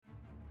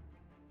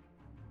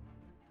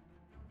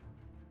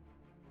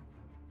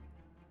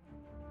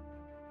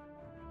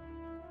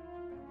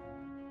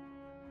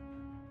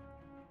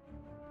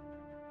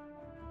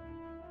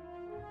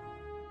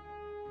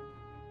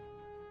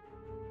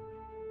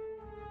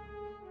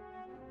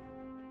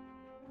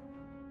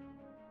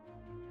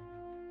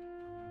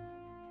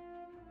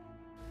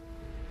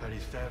petty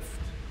theft,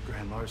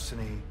 grand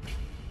larceny,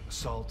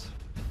 assault.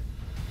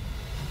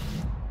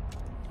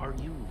 Are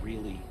you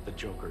really the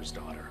Joker's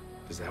daughter?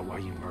 Is that why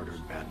you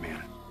murdered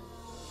Batman?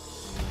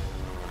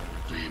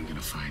 I am gonna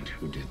find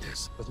who did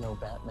this. With no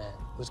Batman,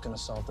 who's gonna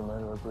solve the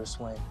murder of Bruce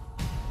Wayne?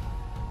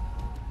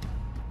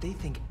 They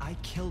think I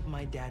killed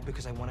my dad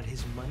because I wanted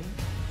his money?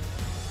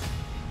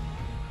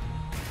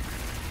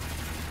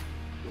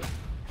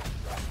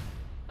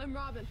 I'm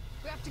Robin.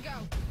 We have to go.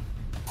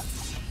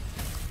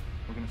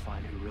 We're gonna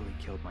find who really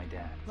killed my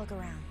dad. Look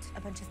around.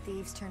 A bunch of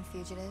thieves turned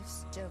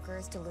fugitives.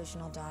 Joker's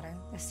delusional daughter.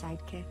 A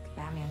sidekick.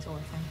 Batman's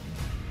orphan.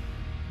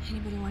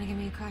 Anybody want to give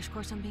me a crash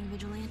course on being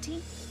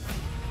vigilante?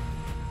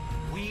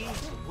 We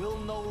will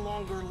no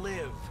longer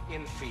live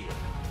in fear.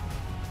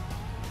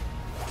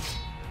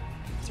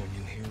 Their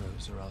new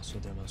heroes are also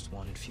their most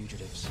wanted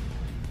fugitives.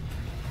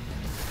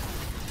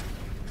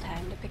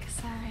 Time to pick a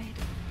side.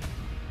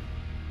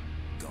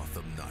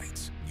 Gotham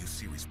Knights. New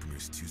series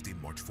premieres Tuesday,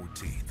 March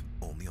 14th,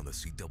 only on the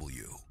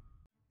CW.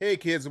 Hey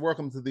kids, and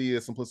welcome to the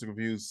Simplistic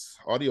Reviews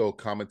audio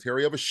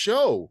commentary of a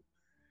show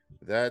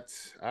that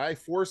I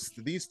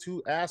forced these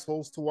two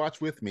assholes to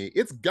watch with me.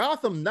 It's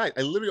Gotham Knight.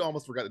 I literally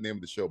almost forgot the name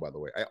of the show, by the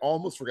way. I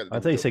almost forgot the name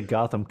I thought you said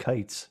Gotham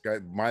Kites.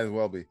 Might as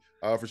well be.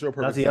 For show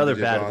purposes, Not the other I'm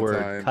DJ bad Valentine,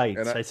 word, kites.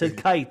 and I said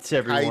kites,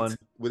 everyone.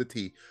 Kites with a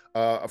T.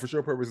 For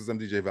show purposes, I'm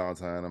DJ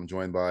Valentine. I'm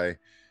joined by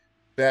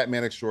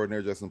Batman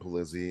extraordinaire Justin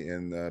Polizzi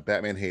and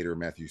Batman hater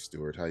Matthew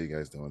Stewart. How you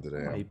guys doing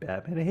today? I hate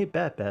Batman. I hate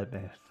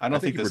Batman. I don't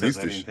think this has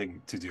produced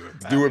anything to do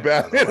with Batman. Do with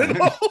Batman at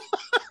all.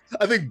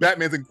 I think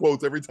Batman's in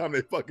quotes every time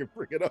they fucking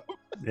bring it up.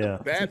 Yeah.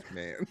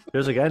 Batman.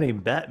 There's a guy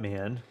named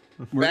Batman.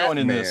 We're going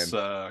in Batman. this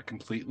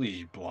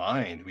completely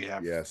blind. We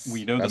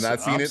know the I've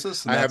not seen it.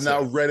 synopsis. I have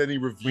not read any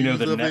reviews. We know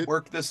the of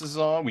network this is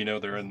on. We know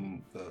they're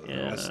in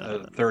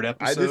the third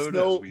episode. I just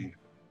know as we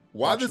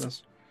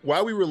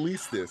why we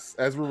release this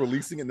as we're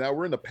releasing it now.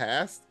 We're in the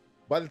past.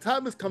 By the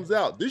time this comes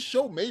out, this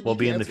show may will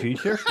be in the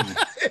future.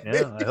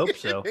 Yeah, I hope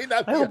so.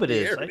 I hope it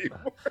is.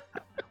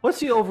 What's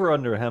the over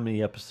under? How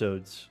many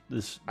episodes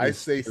this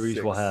series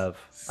 6. will have?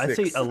 6. I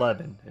say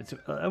 11.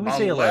 I would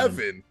say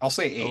 11. I'll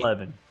say 8.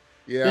 11.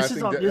 Yeah, this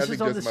is on the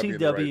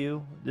CW.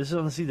 Right. This is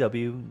on the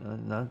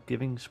CW. Not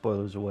giving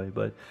spoilers away,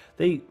 but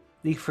they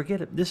forget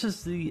it. This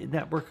is the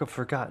network of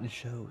forgotten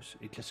shows.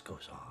 It just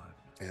goes on.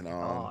 And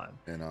on.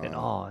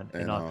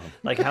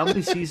 Like how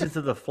many seasons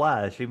of The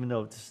Flash? Even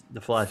though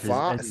The Flash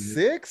is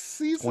 6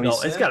 seasons.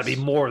 No, it's got to be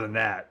more than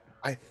that.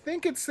 I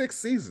think it's 6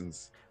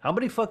 seasons. How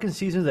many fucking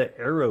seasons of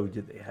Arrow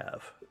did they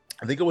have?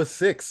 I think it was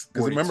 6.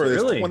 Because remember,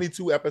 there's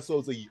 22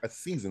 episodes a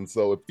season,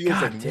 so it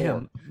feels like damn,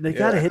 more. They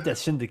got to hit that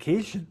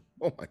syndication.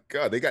 Oh my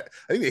god, I think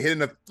they hit in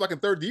the fucking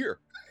third year.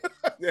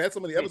 They had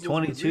so many episodes.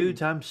 22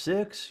 times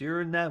 6,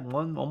 you're in that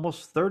one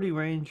almost 30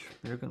 range.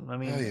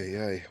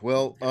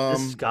 Well,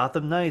 this is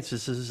Gotham Knights.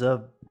 This is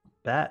a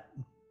Bat.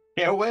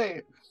 Can't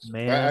wait,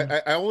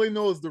 man. I only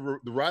know is the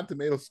Rotten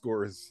Tomato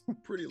score is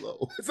pretty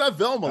low. It's not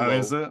Velma low,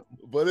 is it?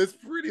 But it's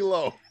pretty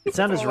low. It's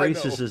not as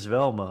racist as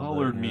Velma.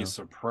 Colored me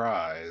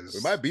surprised.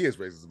 It might be as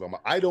racist as Velma.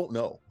 I don't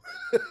know.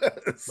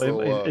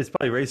 So, it's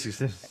probably racist.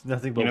 There's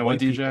nothing but white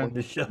people on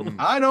this show.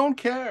 I don't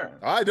care.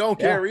 I don't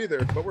care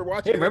either. But we're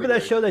watching. Hey, remember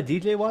that show that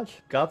DJ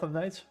watched, Gotham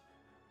Knights?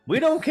 We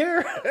don't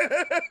care.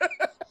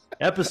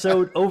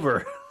 Episode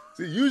over.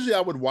 See, usually I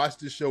would watch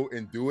this show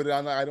and do it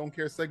on the I don't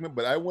care segment,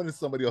 but I wanted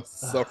somebody else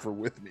to suffer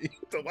with me.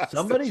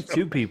 Somebody,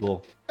 2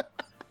 people. I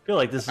feel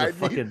like this is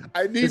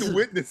I need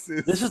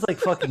witnesses. This is like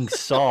fucking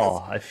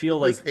Saw. I feel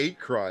like this hate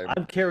crime.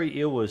 I'm Carrie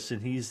Ilwis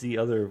and he's the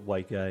other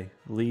white guy,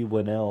 Lee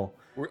Winnell.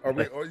 You're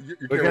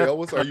Carrie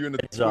Elwes? Are you in the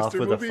Twister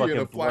movie? You're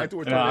gonna fly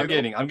into a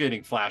tornado? I'm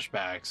getting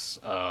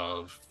flashbacks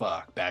of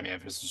Batman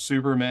vs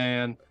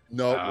Superman.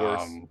 No,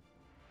 worse.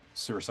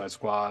 Suicide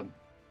Squad.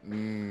 I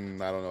don't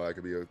know. That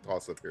could be a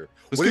toss up here.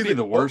 This could be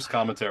the worst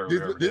commentary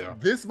we ever do.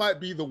 This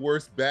might be the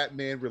worst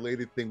Batman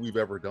related thing we've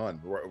ever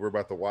done. We're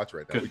about to watch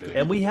right now.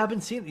 And we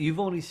haven't seen it. You've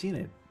only seen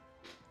it.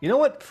 You know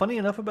what? Funny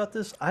enough about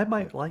this, I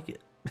might like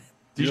it.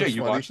 DJ,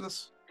 you watch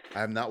this? I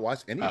have not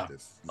watched any of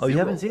this. Oh, you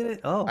haven't seen it?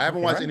 Oh, I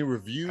haven't watched any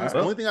reviews. The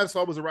only thing I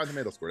saw was a Rotten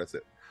Tomato score. That's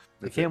it.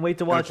 I can't wait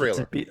to watch it.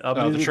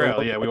 The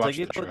trailer. Yeah, we watched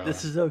the trailer.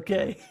 This is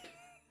okay.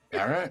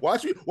 All right.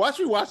 Watch me watch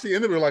the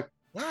end of it. Like,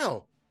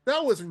 wow,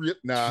 that was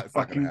nah. It's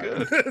fucking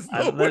good.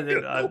 No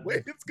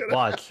way it's gonna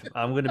watch. happen.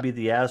 I'm gonna be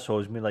the asshole.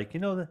 Who's be like,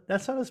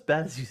 that's not as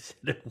bad as you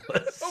said it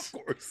was. Of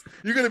course,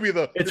 you're gonna be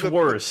the. It's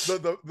worse.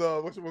 The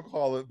what you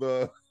call it?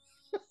 The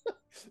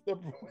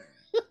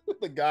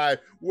guy.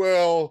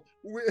 Well,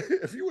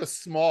 if you were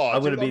smart,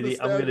 I'm gonna be the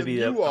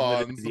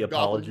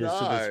apologist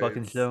of this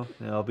fucking show.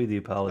 Yeah, I'll be the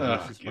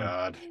apologist. Oh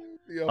God.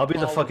 I'll be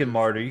the fucking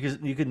martyr.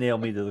 You can nail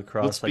me to the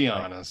cross. Let's be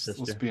honest.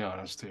 Let's be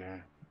honest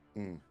here.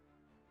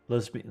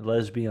 Let's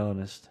be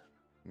honest.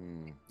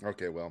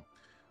 Okay, well,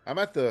 I'm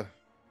at the.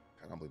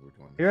 I don't believe we're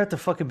doing this. You're at the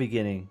fucking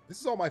beginning. This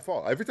is all my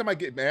fault. Every time I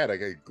get mad, I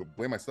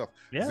blame myself.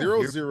 Yeah,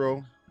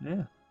 0-0.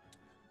 Yeah.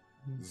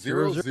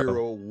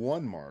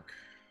 0-0-1 mark.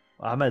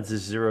 I'm at the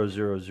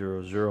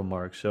 0000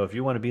 mark. So if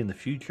you want to be in the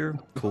future,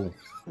 cool.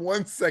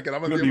 1 second,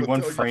 I'm gonna You're be gonna be able one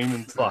to tell frame you.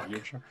 into Fuck. the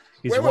future.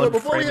 He's Wait, one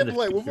before we frame hit in the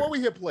play, future. before we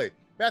hit play,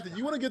 Matthew, do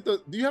you want to get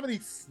the? Do you have any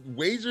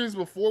wagers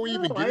before we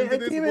even No, get into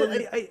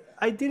this?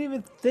 I didn't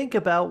even think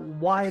about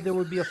why there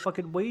would be a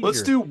fucking wager.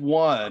 Let's do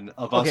one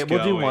of us. Okay,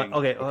 we'll do one.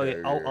 going.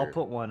 Okay. I'll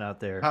put one out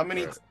there. How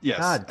many? Yes.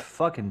 God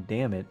fucking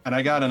damn it. And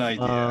I got an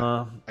idea.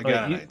 I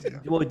got an you,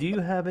 idea. Well, do you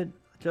have it,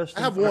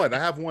 Justin? I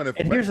have one. If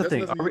And here's the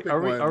thing. Justin doesn't,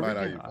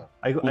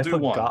 I We'll do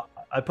one.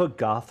 I put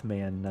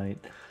Gothman Night.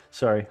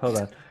 Sorry, hold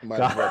on. Might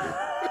as well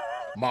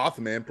be.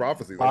 Mothman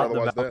Prophecies. I'd rather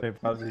watch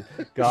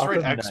that. Just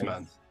write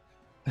X-Men.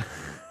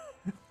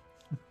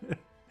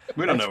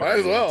 We don't know. Might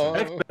as well.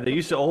 X-Men, they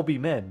used to all be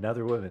men. Now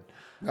they're women.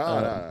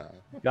 No.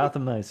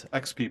 Gotham Knights.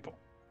 X people.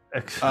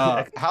 X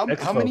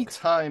many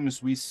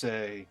times we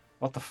say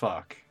what the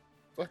fuck?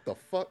 What the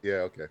fuck?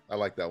 Yeah, okay. I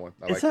like that one.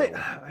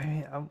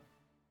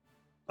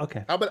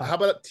 Okay. How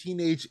about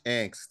teenage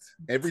angst?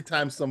 Every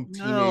time some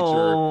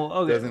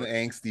teenager does an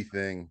angsty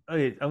thing.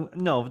 Okay,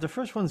 no, the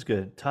first one's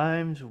good.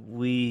 Times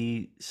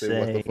we say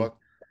what the fuck?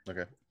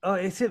 Okay.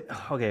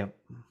 Oh, okay.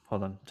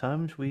 Hold on.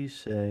 Times we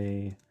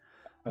say.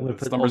 I'm gonna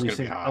This put all number's these gonna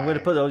be things. high. I'm gonna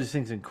put all these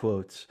things in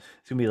quotes.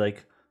 It's gonna be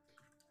like,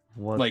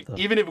 what? Like the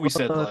even if we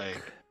said fuck?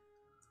 like,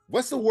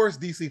 what's the worst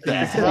DC thing?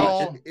 The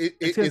hell?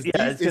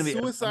 Is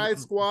Suicide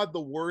Squad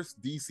the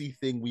worst DC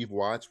thing we've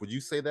watched? Would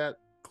you say that?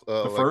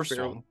 The first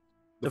one.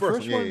 The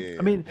first one. Yeah.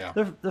 I mean,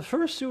 the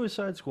first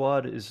Suicide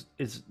Squad is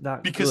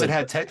not Because good, it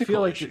had but I technical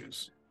feel like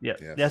issues. Yeah,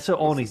 that's the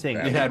only thing.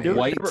 It had There-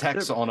 white there-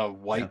 text there- on a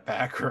white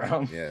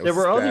background. Yeah, There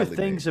were other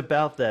things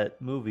about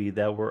that movie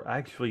that were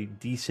actually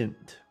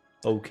decent,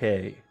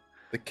 okay.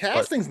 The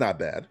casting's not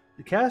bad.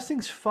 The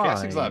casting's fine.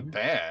 Casting's not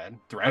bad. I mean,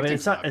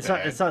 Directing's not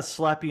bad. it's not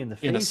slappy in the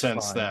face. In a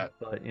sense fine, that-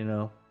 but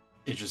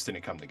It just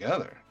didn't come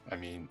together. I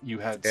mean, you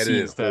had Edited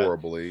scenes that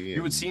horribly.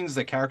 you had scenes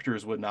that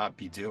characters would not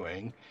be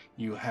doing.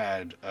 You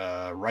had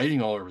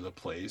writing all over the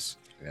place.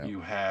 Yeah. You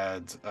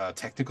had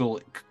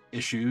technical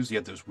issues. You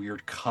had those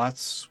weird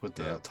cuts with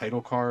the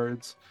title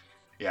cards.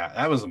 Yeah,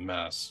 that was a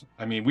mess.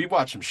 I mean, we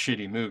watched some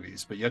shitty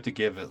movies, but you have to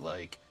give it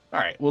like, all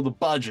right, well, the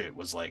budget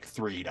was like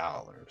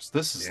 $3.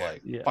 This is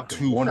like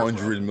fucking Warner $200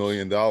 Brothers.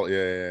 million.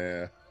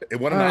 Yeah. It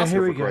won an All right, Oscar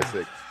here for we go. Christ's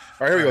sake.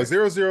 All right, here we go.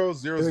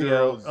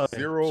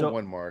 0000001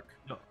 So- mark.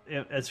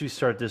 as we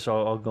start this,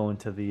 I'll go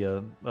into the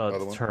Other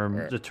one? term,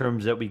 All right. the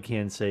terms that we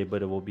can say,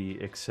 but it will be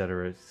et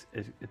cetera.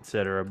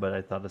 But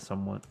I thought of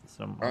some.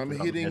 I'm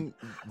hitting.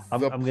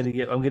 I'm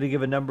gonna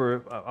give a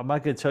number. I'm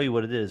not gonna tell you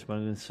what it is, but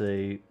I'm gonna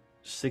say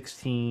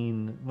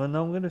 16. Well,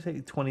 no, I'm gonna say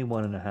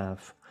 21 and a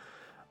half.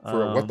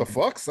 For what the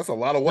fucks? That's a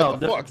lot of what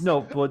the fucks.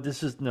 No, but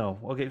this is no.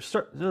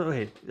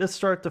 Okay, let's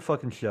start the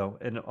fucking show,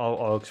 and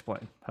I'll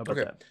explain. How about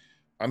that?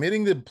 I'm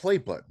hitting the play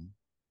button,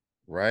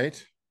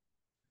 right?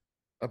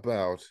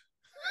 About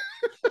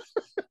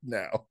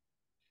now.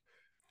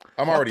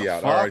 I'm already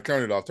out. All right,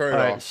 turn it off. Turn it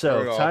All off. right,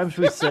 so times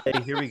we say,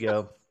 here we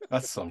go.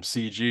 That's some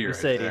CG We right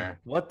say, there.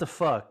 what the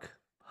fuck?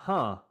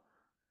 Huh?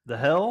 The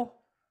hell?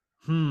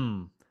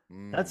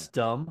 That's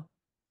dumb.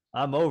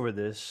 I'm over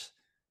this.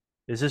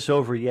 Is this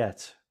over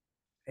yet?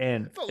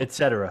 And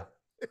etc.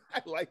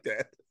 I like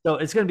that. So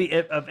it's gonna be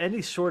of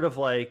any sort of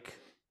like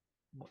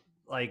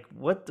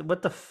what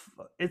the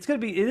it's gonna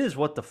be. It is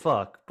what the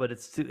fuck, but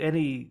it's to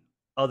any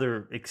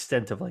other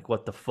extent of like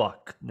what the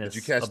fuck. Did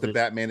you catch the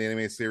Batman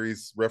animated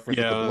series reference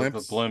with the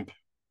blimps? The blimp.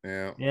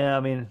 Yeah. Yeah, I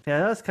mean,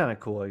 that's kind of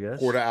cool, I guess.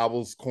 Porta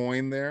Owl's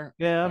coin there.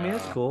 Yeah, I mean,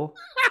 it's cool.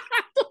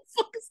 What the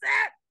fuck is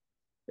that?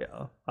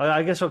 Yeah,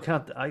 I guess I'll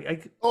count.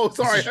 Oh,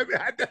 sorry.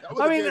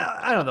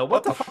 I don't know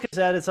what the fuck is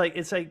that. It's like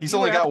He's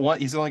only got one.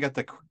 He's only got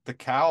the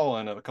cowl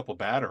and a couple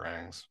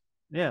batarangs.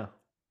 Yeah.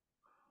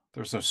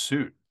 There's no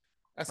suit.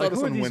 I saw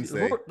this on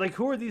Wednesday.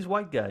 Who are these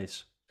white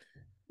guys?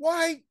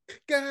 White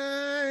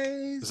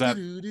guys. That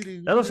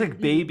looks like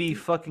baby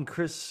fucking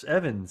Chris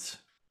Evans.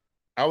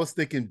 I was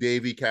thinking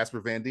baby Casper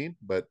Van Dien,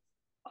 but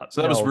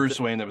so that was Bruce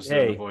Wayne that was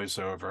doing the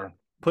voiceover.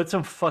 Put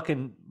some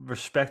fucking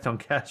respect on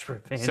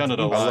Casper Van Dien. Sounded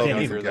a lot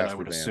younger than I Casper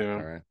would Van, assume.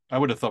 all right. I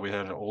would have thought we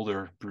had an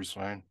older Bruce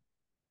Wayne,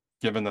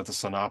 given that the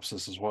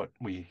synopsis is what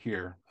we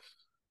hear.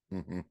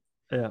 Mm-hmm.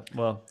 Yeah,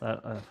 well,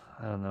 I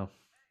don't know.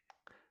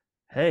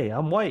 Hey,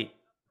 I'm white.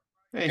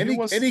 Hey, any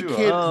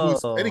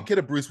kid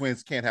of Bruce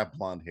Wayne's can't have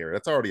blonde hair.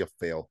 That's already a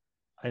fail.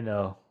 I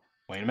know.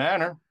 Wayne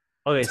Manor.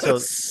 Okay, so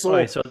That's so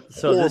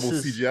horrible this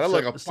is CGI. I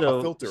like a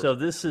filter. So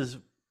this is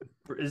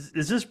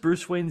this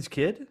Bruce Wayne's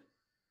kid?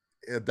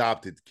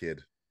 Adopted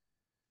kid.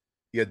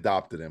 He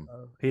adopted him.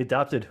 He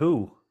adopted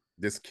who?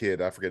 This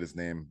kid. I forget his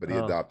name, but he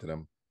adopted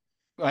him.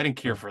 I didn't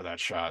care for that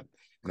shot.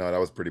 No, that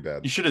was pretty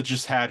bad. You should have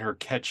just had her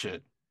catch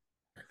it.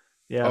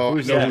 Yeah,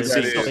 who's that? Is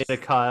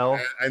it Kyle?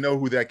 I know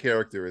who that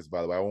character is,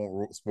 by the way. I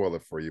won't spoil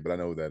it for you, but I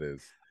know who that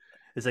is.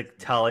 It's like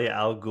Talia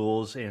al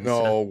Ghul's and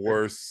no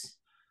worse.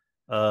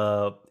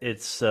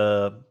 It's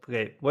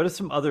okay. What are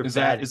some other is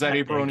that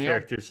April O'Neil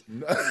characters?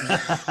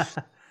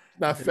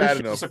 Not fat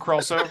enough. It's a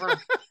crossover.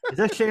 Is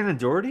that Shannon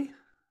Doherty?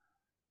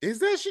 Is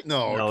that shit?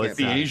 No, it's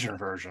the Asian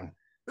version.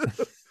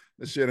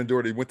 Shannon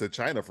Doherty went to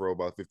China for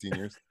about 15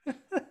 years.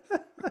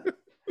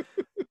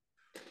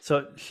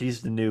 So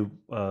she's the new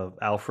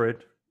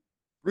Alfred.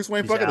 Bruce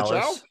Wayne She's fucking a Alice.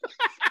 child?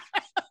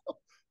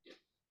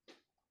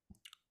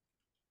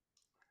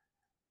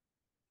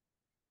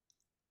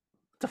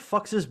 What the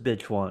fuck's this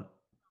bitch want?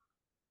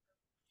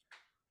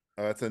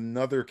 That's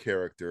another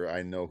character.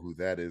 I know who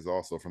that is,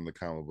 also from the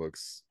comic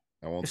books.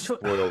 I won't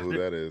spoil who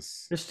that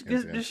is.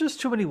 There's just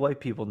too many white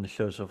people in the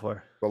show so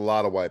far. A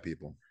lot of white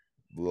people.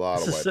 A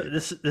lot of white people.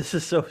 This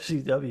is so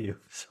CW.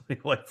 So many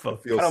white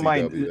folks. I don't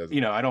mind.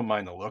 I don't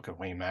mind the look of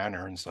Wayne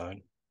Manor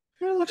inside.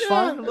 Yeah, it looks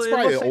fine. It's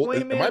probably old.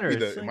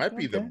 It might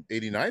be the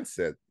 '89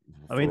 set.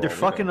 I mean, they're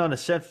fucking on a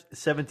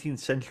 17th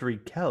century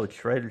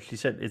couch, right? Or she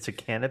said it's a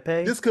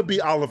canopy. This could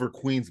be Oliver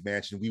Queen's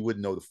mansion. We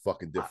wouldn't know the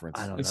fucking difference.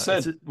 I don't know. It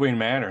said Wayne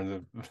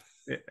Manor.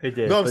 It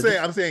did. No,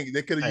 I'm saying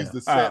they could have used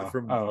the set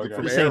from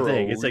the same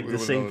thing. It's like the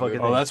same fucking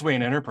thing. Oh, that's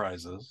Wayne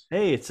Enterprises.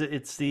 Hey,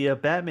 it's the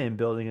Batman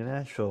building in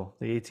Nashville,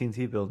 the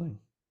AT&T building.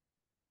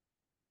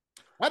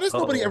 Why does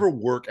nobody ever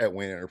work at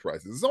Wayne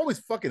Enterprises? It's always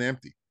fucking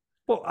empty.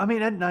 Well, I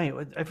mean, at night,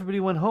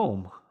 everybody went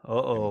home.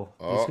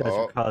 These guys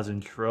are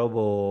causing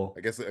trouble.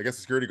 I guess the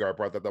security guard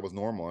thought that was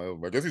normal.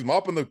 I guess he's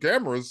mopping the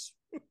cameras.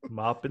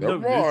 Mopping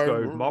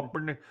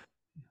the.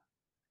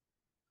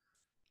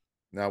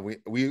 Now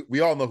we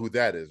all know who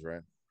that is,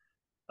 right?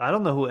 I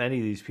don't know who any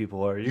of these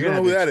people are. You don't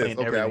know who that is?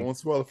 Okay, I won't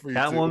spoil it for you.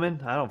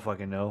 Catwoman? I don't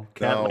fucking know.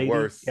 Cat lady?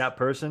 Worse. Cat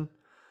person?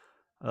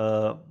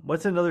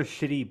 What's another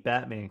shitty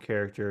Batman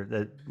character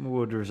that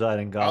would reside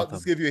in Gotham? I'll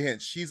just give you a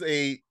hint. She's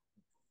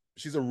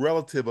a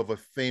relative of a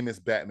famous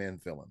Batman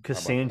villain.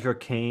 Cassandra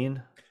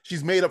Cain.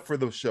 She's made up for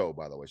the show,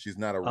 by the way. She's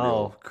not a real.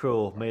 Oh,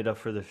 cool. Made up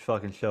for the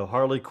fucking show.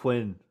 Harley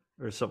Quinn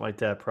or something like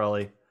that,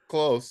 probably.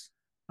 Close.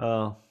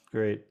 Oh,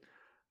 great.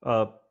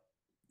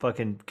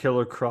 Fucking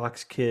Killer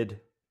Croc's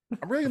kid.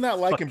 I'm really not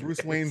liking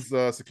Bruce Wayne's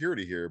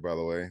security here, by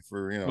the way.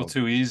 For a little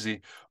too easy.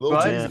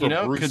 But it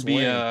could be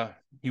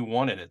he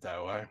wanted it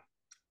that way.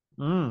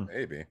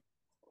 Maybe.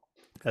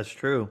 That's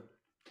true.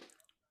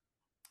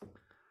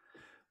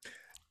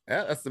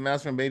 Yeah, that's the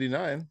Mask from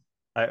 '89.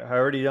 I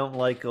already don't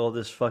like all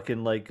this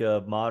fucking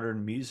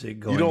modern music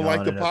going on. You don't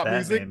like the pop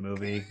Batman music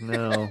movie?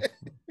 No.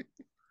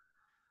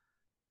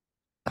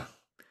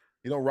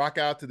 You don't rock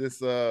out to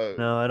this.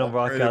 No, I don't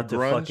rock out to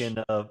grunge?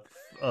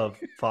 fucking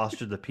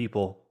Foster the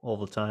People all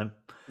the time.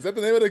 Is that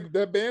the name of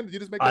that band? Did you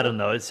just make? I don't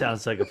know. It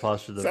sounds like a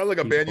Foster the. Sounds like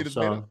a band you just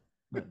made up.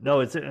 No,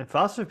 it's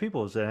Foster the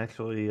People is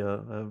actually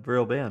a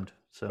real band.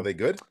 So are they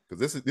good?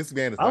 Because this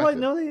band is. I like.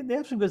 No, they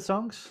have some good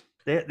songs.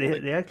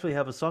 They actually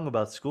have a song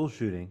about school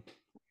shooting.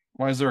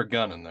 Why is there a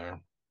gun in there?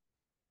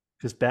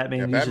 Because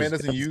Batman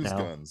doesn't use now.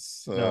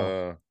 guns.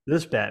 No,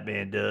 this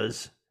Batman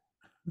does.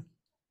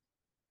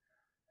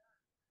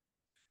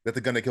 That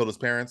the gun that killed his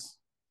parents?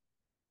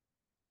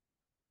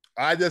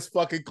 I just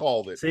fucking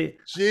called it. See,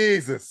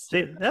 Jesus.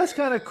 See, that's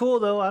kind of cool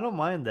though. I don't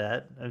mind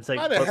that. It's like,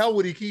 why the hell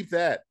would he keep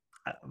that?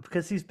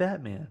 Because he's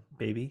Batman,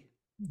 baby.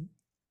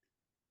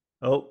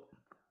 Oh,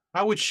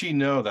 how would she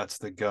know that's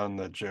the gun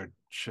that Joe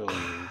Chill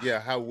used? Yeah,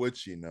 how would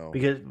she know?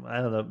 Because I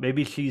don't know.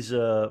 Maybe she's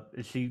is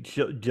she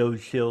Joe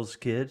Chill's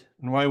kid?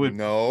 And why would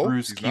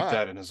Bruce keep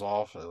that in his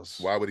office?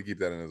 Why would he keep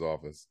that in his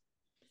office?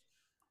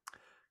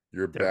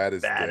 Your dad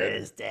is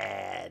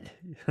dead.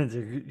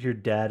 Your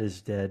dad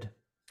is dead.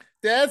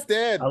 Dad's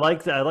dead. I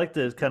like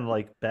the kind of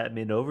like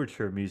Batman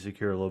overture music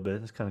here a little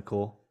bit. It's kind of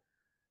cool.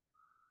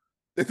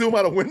 They threw him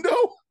out a window?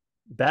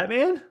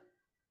 Batman?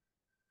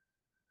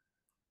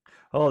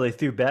 Oh, they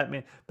threw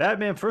Batman.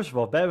 Batman, first of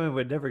all, Batman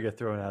would never get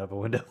thrown out of a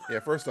window. Yeah,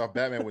 first off,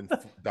 Batman wouldn't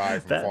die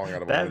from falling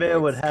out of a Batman window.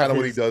 would have kind of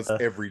what he does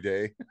every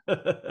day.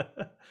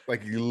 Like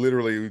Like he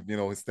literally,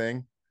 his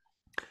thing.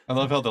 I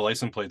love how the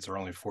license plates are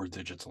only 4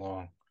 digits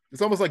long.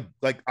 It's almost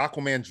like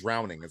Aquaman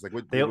drowning. It's like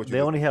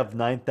they only have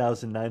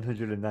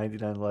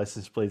 9,999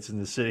 license plates in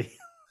the city.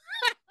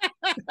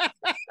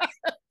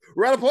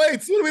 We're out of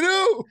plates. What do we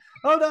do?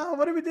 Oh no!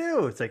 What do we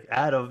do? It's like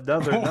add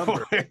another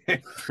number.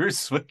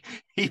 Bruce,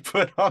 he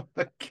put on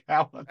the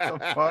cow. What the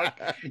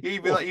fuck? He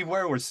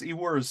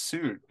wore a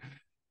suit.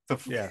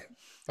 Yeah.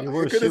 He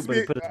wore a suit, but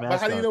he put his mask on. But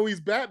how do you know he's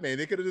Batman?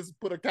 They could have just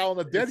put a cow on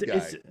a dead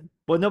guy.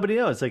 Well, nobody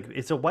knows. Like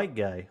it's a white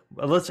guy.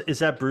 Is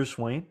that Bruce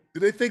Wayne? Do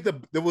they think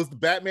there was the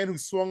Batman who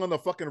swung on the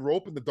fucking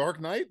rope in the Dark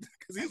Knight?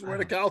 Because he's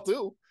wearing a cow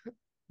too.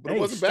 But it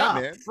wasn't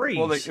Batman. Freeze.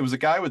 Well, it was a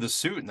guy with a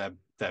suit in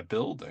that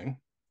building.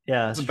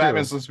 Yeah, is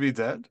Batman supposed to be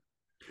dead?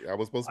 Yeah, I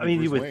was supposed to. I mean,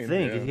 Bruce you would Wayne,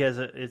 think yeah. he has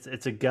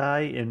it's a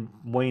guy in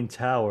Wayne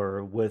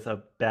Tower with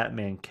a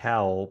Batman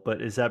cowl,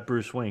 but is that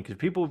Bruce Wayne? Because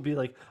people would be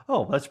like,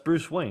 "Oh, that's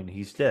Bruce Wayne.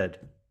 He's dead."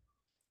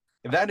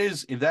 If that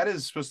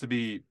is supposed to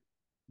be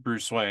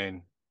Bruce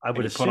Wayne, I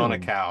would put on a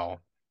cowl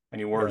and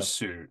he wore a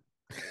suit.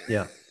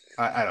 Yeah,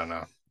 I don't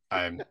know.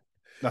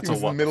 That's he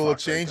was in the middle of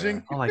changing.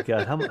 Right oh my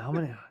god, how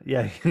many?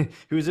 Yeah, he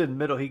was in the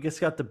middle. He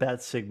just got the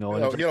bat signal.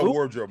 And He had a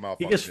wardrobe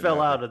malfunction. He just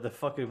fell out of the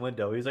fucking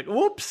window. He's like,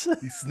 "Whoops!"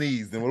 He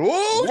sneezed and went,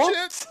 "Whoa,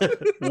 shit!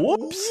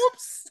 Whoops!"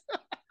 Whoops!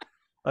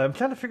 I'm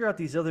trying to figure out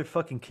these other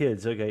fucking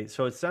kids. Okay,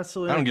 so it's not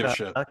Selena. I don't give a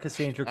shit. Not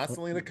Cassandra. Not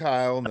Selena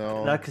Kyle.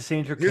 No, not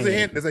Cassandra. Here's Cain. a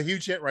hint. There's a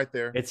huge hint right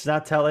there. It's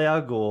not Talia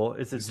al Ghul.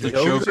 It's the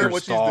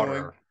Joker's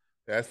daughter.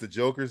 That's the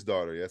Joker's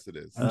daughter. Yes, it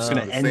is. I'm just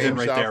gonna The end it same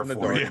right shot there from the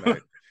for Dark you.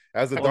 Knight.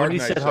 As the Well, Dark when you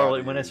Knight said shot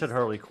Harley, they when I said used.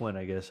 Harley Quinn,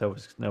 I guess that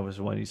was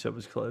the one you said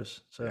was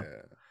close. So Yeah.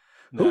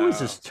 who is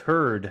this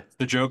turd?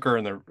 The Joker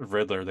and the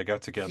Riddler, they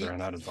got together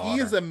and had a daughter. He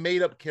is a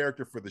made-up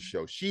character for the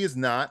show. She is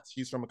not.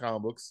 She's from the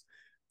comic books,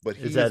 but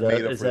he Is is that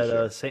made up is for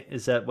the show. that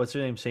is that what's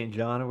her name? Saint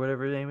John or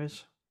whatever her name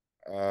is?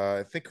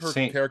 I think her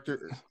Saint-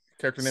 character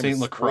name Saint is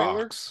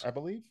LaCroix. Spoiler, I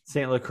believe.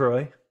 Saint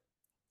LaCroix.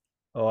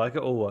 Oh,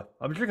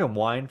 I'm drinking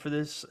wine for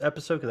this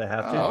episode because I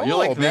have to. Oh, you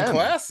like being them.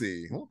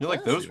 classy. Well, You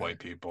like classy those then. white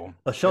people.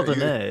 A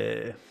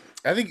Chardonnay.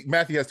 I think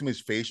Matthew has too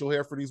much facial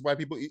hair for these white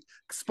people.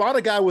 Spot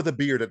a guy with a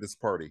beard at this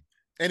party.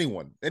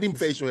 Anyone, any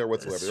facial hair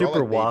whatsoever. They're all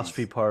Super like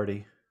babies. waspy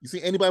party. You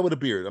see anybody with a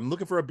beard? I'm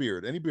looking for a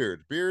beard. Any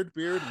beard,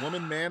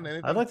 woman, man,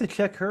 anything. I'd like to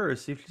check her,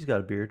 see if she's got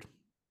a beard.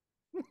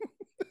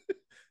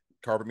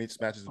 Carpet meets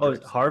matches. Oh,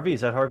 Harvey?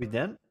 Is that Harvey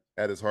Dent?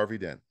 That is Harvey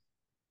Dent.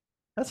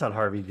 That's not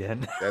Harvey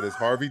Dent. That is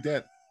Harvey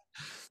Dent.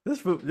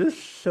 This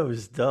show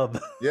is dumb.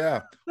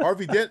 Yeah,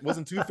 Harvey Dent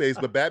wasn't Two-Face,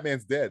 but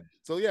Batman's dead.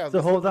 So yeah, So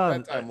let's hold look on.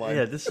 at that timeline.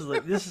 Yeah,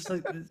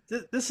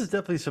 this is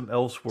definitely some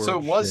Elseworld. So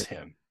it was shit.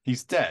 him.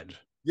 He's dead.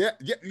 Yeah.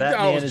 Batman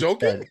I was is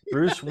joking. dead.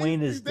 Bruce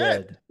Wayne is He's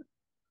dead. dead.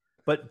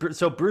 But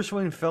so Bruce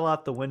Wayne fell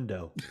out the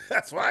window.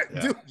 That's right,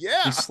 Yeah. dude.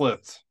 Yeah, He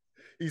slipped.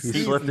 he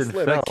slipped and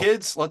fell. But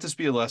kids, let this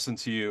be a lesson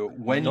to you.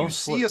 When Don't you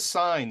see slip. a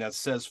sign that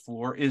says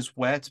floor is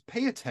wet,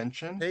 pay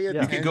attention. Pay You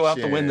attention. could go out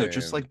the window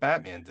just like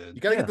Batman did.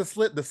 You gotta Yeah.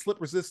 get the slip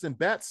resistant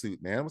bat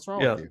suit, man. What's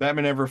wrong Yeah. with you?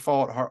 Batman never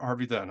fought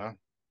Harvey Dent, huh?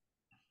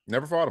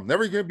 Never fought him.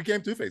 Never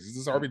became Two-Face. He's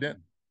just Harvey Dent.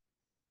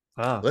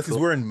 Ah, Unless he's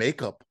cool. wearing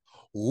makeup.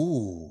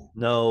 Ooh.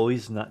 No,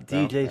 he's not.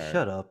 DJ, Okay.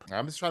 shut up.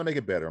 I'm just trying to make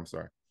it better. I'm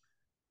sorry.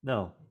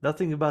 No,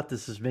 nothing about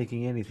this is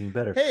making anything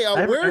better. Hey,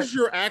 where's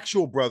your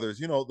actual brothers?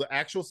 You know, the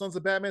actual sons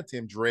of Batman?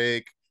 Tim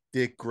Drake,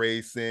 Dick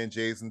Grayson,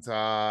 Jason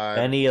Todd.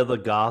 any of the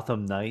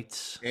Gotham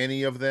Knights?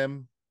 Any of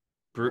them?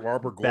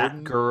 Barbara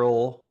Gordon?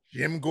 Batgirl,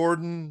 Jim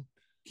Gordon?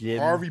 Jim,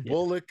 Harvey yeah.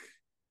 Bullock?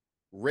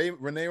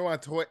 Renee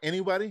Montoya?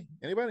 Anybody?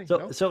 Anybody? So,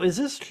 No? so is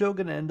this show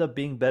going to end up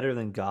being better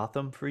than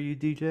Gotham for you,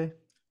 DJ?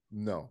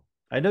 No.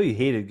 I know you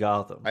hated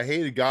Gotham. I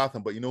hated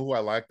Gotham, but you know who I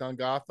liked on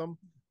Gotham?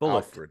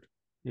 Bullock. Alfred.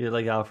 You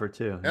like Alfred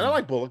too. And I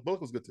like Bullock.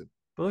 Bullock was good too.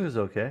 Bullock is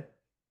okay.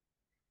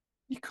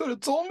 You could have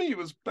told me he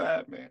was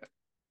Batman.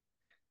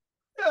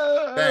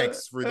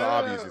 Thanks for the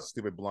obvious, you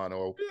stupid blonde.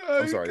 Oh,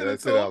 I'm sorry. Did I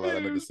say that out loud? I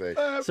meant to say.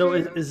 So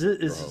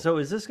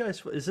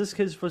is this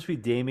kid supposed to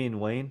be Damian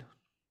Wayne?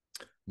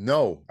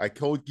 No, I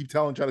keep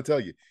trying to tell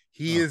you.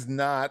 He is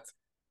not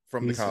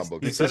from the comic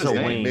book. He said his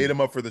name. Made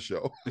him up for the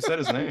show. He said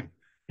his name.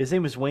 His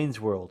name is Wayne's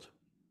World.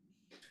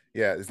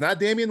 Yeah, it's not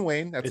Damian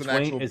Wayne. That's It's an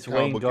Wayne- actual it's comic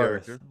Wayne book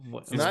Garth. character.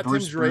 It's It's not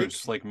Bruce Tim Drake.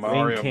 Bruce, like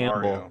Mario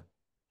Campbell.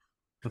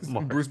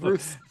 Mario.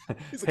 Bruce.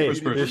 He's a Hey,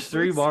 comedian. there's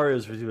three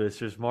Marios for this.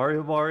 There's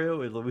Mario,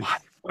 and Luigi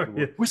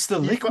Mario. What's the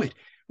liquid?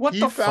 What He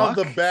the found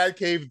fuck? the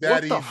Batcave that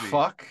What the easy.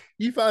 fuck?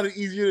 He found it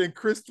easier than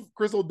Chris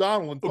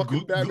O'Donnell and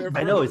fucking Batman.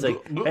 I know. He's like,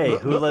 hey,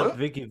 who let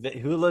Vicky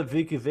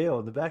Vale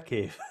in the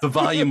Batcave? The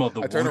volume of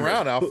the I turn wood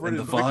around, Alfred. and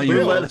the It's Vicky volume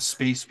Vale. of the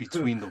space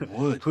between the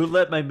wood. Who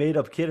let my made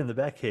up kid in the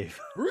Batcave?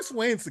 Bruce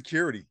Wayne's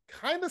security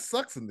kind of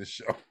sucks in this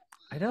show.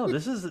 I know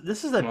this is a Well,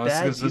 it's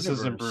bad 'cause this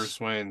isn't universe. Bruce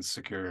Wayne's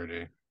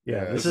security.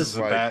 Yeah, Yeah, This this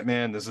isn't like-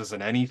 Batman. This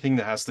isn't anything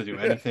that has to do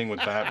anything with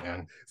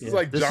Batman. This is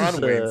like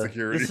John Wayne's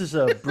security. This is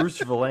Bruce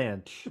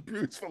Valanche.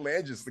 Bruce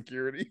Valanche's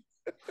security.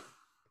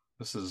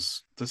 This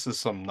is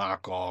some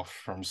knockoff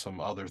from some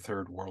other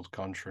third world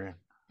country.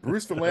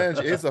 Bruce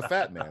Valanche is a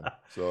fat man,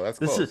 so that's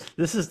close.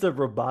 This is the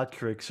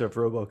robotics of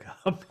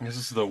RoboCop. This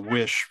is the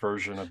Wish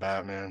version of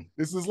Batman.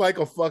 This is like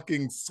a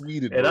fucking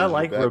Sweden. And I version of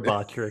like Batman.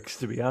 Robotrix,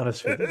 to be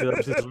honest with you.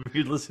 If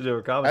you listen to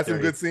our commentary, That's some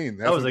good scene.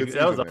 That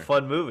was a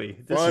fun movie.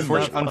 This is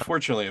not fun.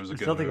 Unfortunately, it was a There's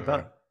good nothing movie.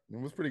 about. It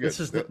was pretty good. This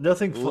is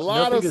nothing. A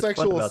lot nothing of is fun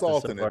sexual about this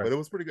assault so in it, far. but it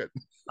was pretty good.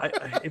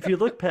 If you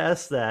look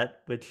past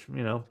that, which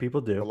people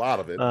do, A lot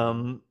of it.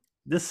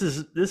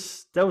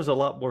 That was a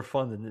lot more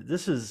fun than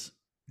this is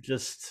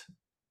just.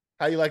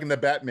 How you liking the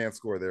Batman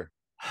score there?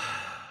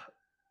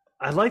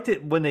 I liked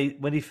it when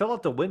he fell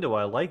out the window.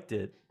 I liked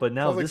it, but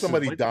now Sounds like this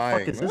somebody is, what dying.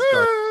 The fuck is this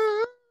garbage?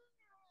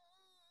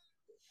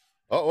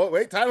 Oh,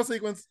 wait! Title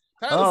sequence.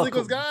 Title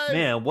sequence, cool. guys.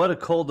 Man, what a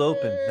cold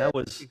open! That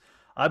was.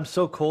 I'm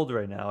so cold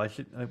right now.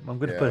 I'm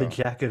going to put a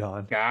jacket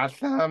on.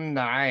 Gotham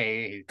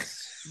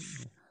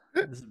Knights.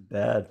 This is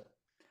bad.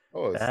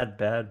 Oh,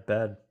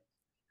 Bad.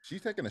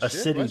 She's taking a A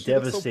shit. city Why does she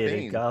look so devastated.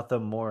 pained?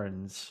 Gotham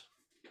mourns.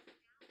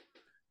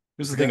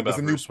 Here's the thing about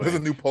Bruce there's a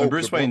Wayne. new When pope.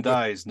 Bruce Wayne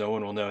dies, no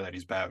one will know that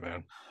he's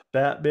Batman.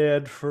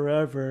 Batman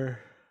forever.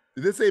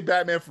 Did it say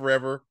Batman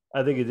Forever?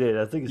 I think it did.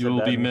 I think it said You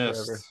will be Batman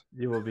missed. Forever.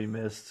 You will be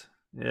missed.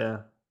 Yeah.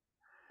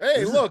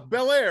 Hey, look,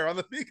 Bel Air on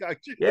the Peacock.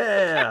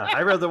 Yeah.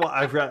 I'd rather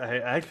watch.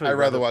 I'd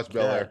rather watch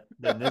Bel Air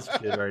than this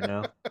kid right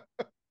now.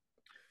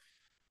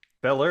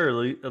 Bel Air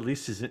at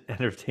least is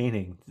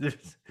entertaining.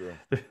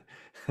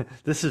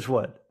 This is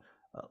what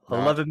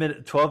 12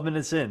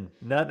 minutes in,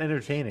 not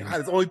entertaining. God,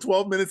 it's only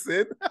 12 minutes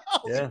in.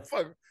 Yeah.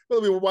 Fuck.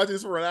 We were watching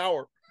this for an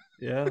hour.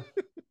 Yeah.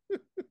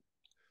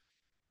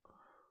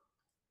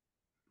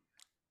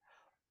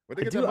 Where'd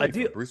they get that money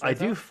from? Bruce I Wayne's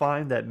do house?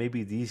 find that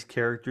maybe these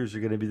characters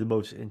are going to be the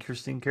most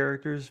interesting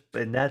characters,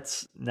 and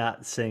that's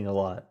not saying a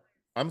lot.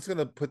 I'm just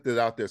gonna put that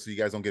out there so you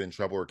guys don't get in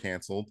trouble or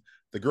canceled.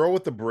 The girl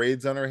with the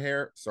braids on her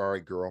hair, sorry,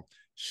 girl,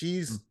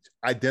 she's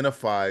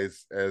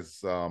identifies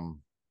as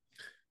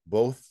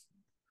both.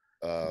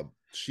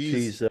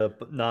 She's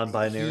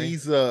non-binary.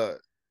 He's yeah,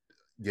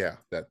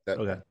 that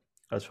Okay,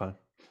 that's fine.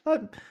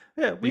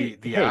 Yeah,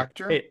 the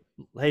actor.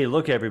 Hey,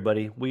 look,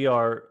 everybody, we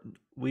are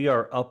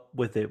up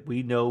with it.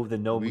 We know the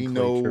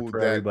nomenclature for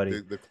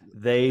everybody.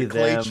 The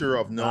clature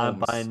of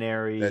gnomes,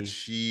 non-binary. that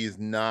she's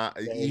not.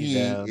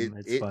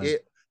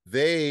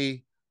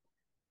 They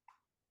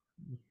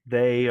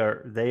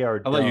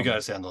are. I'll let you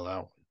guys handle that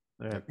one.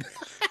 Yeah.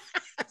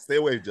 Stay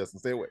away, Justin.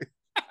 Stay away.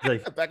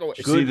 Like, back away.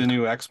 You see the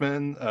new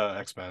X-Men,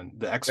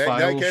 the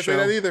X-Files I can't show? say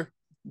that either.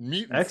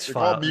 Mutants. They're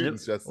called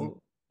mutants, Justin.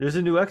 There's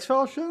a new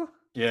X-Files show?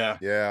 Yeah.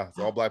 It's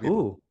all black people.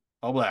 Ooh.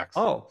 All blacks.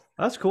 Oh,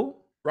 that's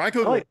cool. Ryan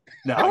Coogler.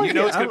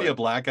 It's gonna be a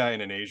black guy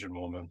and an Asian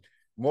woman.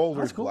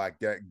 Mulder's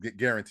black,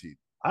 guaranteed.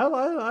 I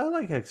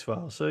like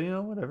X-Files, so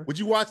whatever. Would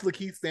you watch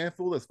Lakeith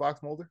Stanfield as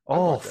Fox Mulder?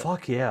 Oh,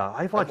 fuck yeah.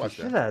 I'd watch the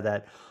shit out of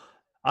that.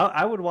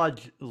 I would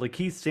watch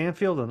Lakeith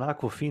Stanfield and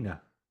Aquafina.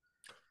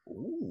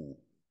 Ooh.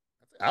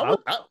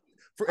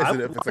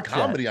 If it's a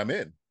comedy, I'm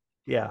in.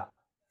 Yeah.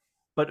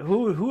 But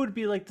who would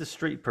be like the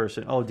straight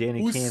person? Oh,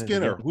 Danny Who's Cannon.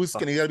 Skinner? Who's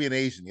Skinner? You gotta be an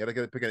Asian. You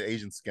gotta pick an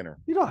Asian Skinner.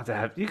 You don't have to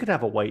have. You can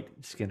have a white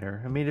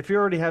Skinner. I mean, if you're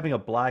already having a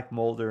black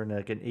Mulder and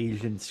like an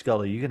Asian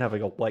Scully, you can have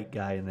like a white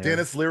guy in there.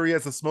 Dennis Leary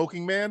as a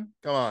smoking man.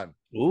 Come on.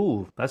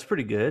 Ooh, that's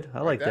pretty good.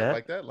 I like that.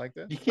 Like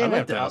that. You can't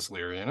have Dennis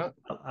Leary in it.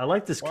 I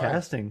like this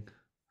casting.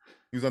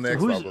 He was on the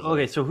X-Files.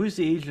 Okay, so who's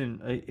the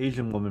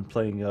Asian woman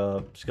playing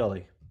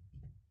Scully?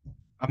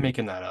 I'm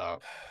making that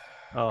up.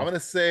 Oh. I'm gonna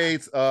say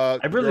it's I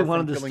really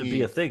wanted this to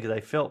be a thing because I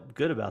felt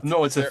good about.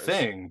 No, it's a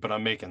thing, but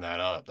I'm making that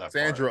up.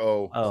 Sandra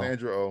Oh.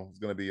 Sandra Oh is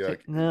gonna be.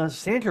 No,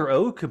 Sandra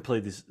Oh can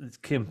play this.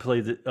 Can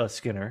play the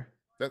Skinner.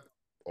 That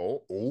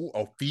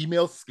a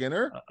female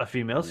Skinner. A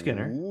female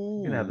Skinner.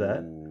 Ooh. You can have that.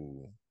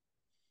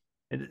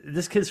 And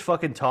this kid's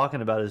fucking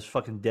talking about his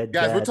fucking dead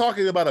guys. dad. We're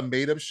talking about a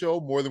made-up show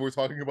more than we're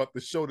talking about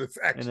the show that's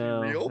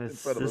actually real in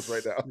front of us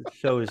right now. This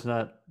show is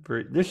not.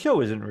 This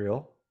show isn't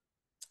real.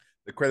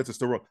 The credits are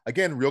still real.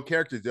 Again, real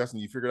characters. Justin,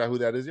 you figured out who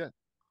that is yet?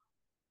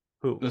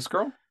 Who? This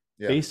girl?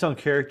 Yeah. Based on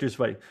characters,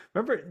 by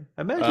remember.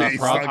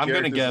 Imagine. I'm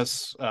gonna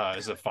guess.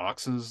 Is it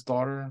Fox's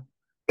daughter?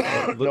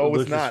 No,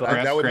 it's not.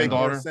 That would make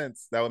more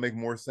sense. That would make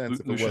more sense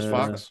if it was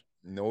Fox.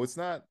 No, it's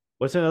not.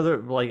 What's another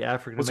like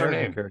African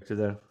American character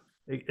though?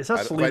 It's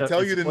not Selena. If I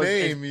tell you the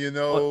name, you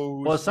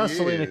know. Well, it's not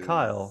Selena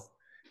Kyle.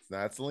 It's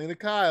not Selena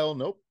Kyle.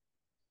 Nope.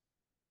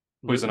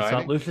 It's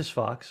not Lucius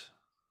Fox.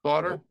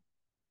 Daughter. Nope.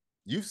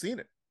 You've seen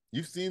it.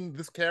 You've seen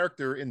this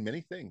character in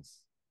many things.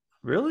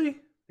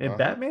 Really? In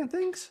Batman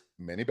things?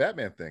 Many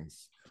Batman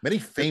things. Many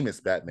famous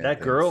Batman things.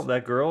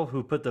 That girl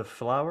who put the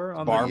flower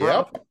on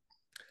Barbara?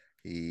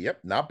 Yep.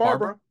 Not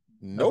Barbara.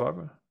 Nope. Not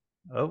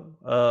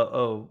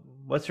Barbara.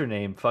 What's her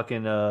name?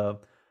 Fucking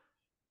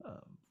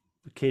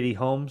Katie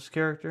Holmes'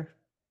 character?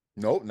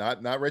 Nope,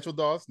 not Rachel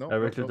Dawes. No.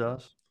 Rachel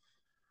Dawes?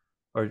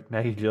 Or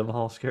Maggie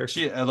Gyllenhaal's character?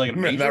 She like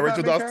not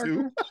Rachel Dawes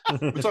too.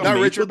 Not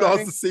Rachel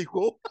Dawes the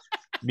sequel.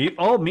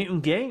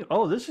 Mutant Gang.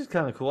 Oh, this is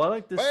kind of cool. I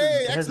like this.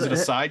 Is it a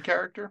side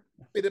character?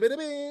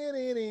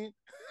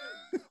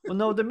 Well,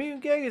 no, the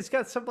Mutant Gang. It's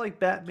got something like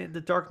Batman,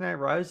 The Dark Knight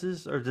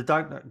Rises, or the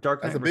Dark Knight.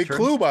 That's a big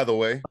clue, by the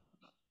way.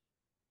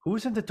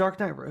 Who's in the Dark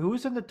Knight?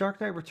 Who's in the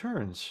Dark Knight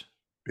Returns?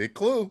 Big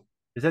clue.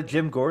 Is that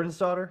Jim Gordon's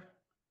daughter?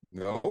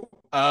 No.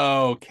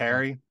 Oh,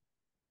 Carrie.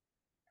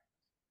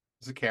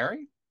 Is it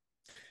Carrie?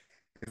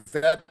 Is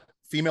that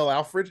female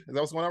Alfred? Is that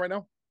what's going on right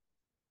now?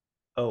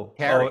 Oh,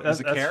 Carrie.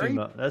 That's Carrie?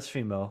 Female. That's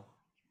female.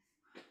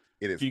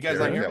 It is. Do you guys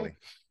Carrie like Kelly?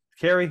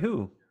 Carrie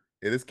who?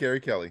 It is Carrie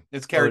Kelly.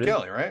 It's Carrie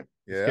Kelly, right?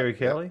 Yeah. Carrie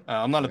Kelly.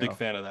 I'm not a big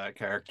fan of that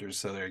character,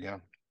 so there you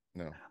go.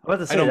 No. I'm about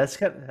to say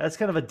that's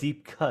kind of a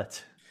deep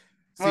cut.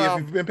 See, if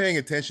you've been paying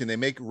attention, they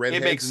make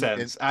redheads. It makes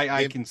sense.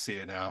 I can see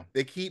it now.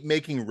 They keep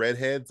making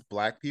redheads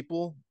black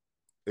people.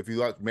 If you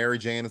like, Mary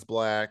Jane is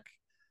black,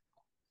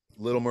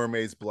 Little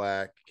Mermaid's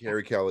black,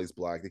 Carrie Kelly's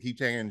black. They keep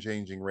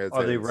changing redheads.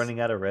 Are they running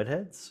out of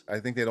redheads?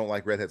 I think they don't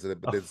like redheads,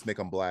 but they just make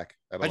them black.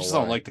 I just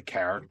don't like the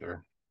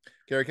character.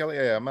 Carrie Kelly,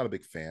 yeah, I'm not a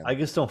big fan. I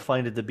just don't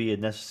find it to be a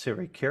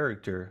necessary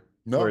character.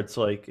 No, where it's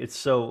like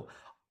it's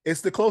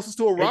the closest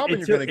to a Robin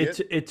you're gonna get.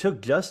 It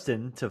took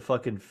Justin to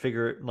fucking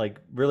figure it,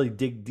 like really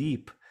dig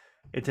deep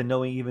into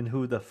knowing even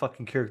who the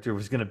fucking character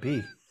was gonna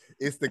be.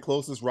 It's the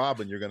closest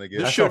Robin you're gonna get.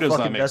 This show does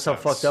not make sense. That's how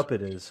fucked up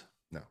it is.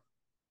 No,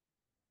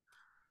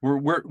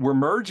 we're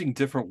merging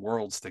different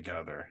worlds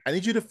together. I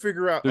need you to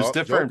figure out. There's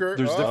different. Joker.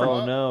 There's different.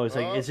 Oh no! It's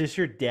like, is this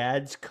your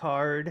dad's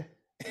card?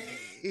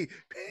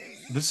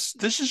 This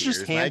is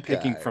just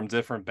handpicking from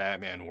different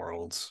Batman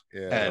worlds,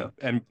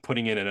 and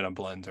putting it in a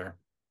blender,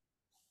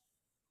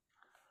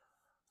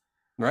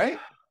 right?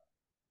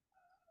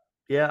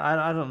 Yeah,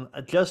 I don't,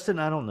 Justin.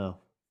 I don't know.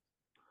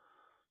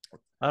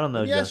 I don't know.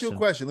 Let me ask you a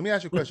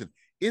question.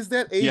 Is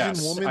that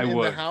Asian woman in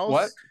the house?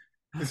 What?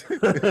 Is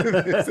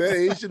that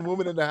Asian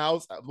woman in the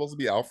house supposed to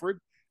be Alfred?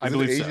 I Is it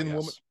believe the so, Asian yes.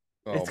 woman?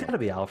 Oh It's my got to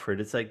be God. Alfred.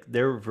 It's like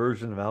their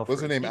version of Alfred.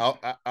 What's her name?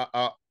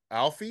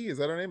 Alfie? Is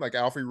that her name? Like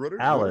Alfie Ritter?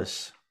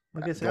 Alice.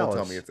 Look, it's Don't Alice.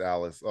 tell me it's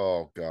Alice.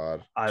 Oh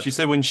God. She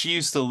said when she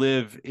used to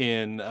live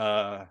in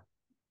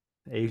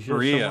Asia,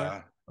 Korea,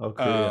 somewhere? Oh,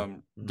 Korea.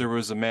 there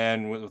was a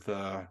man with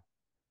The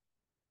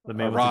a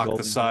man with rock the the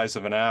golden size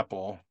of an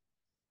apple.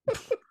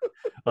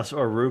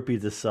 a rupee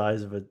the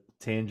size of a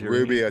tangerine.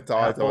 Ruby a toy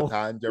to a apple.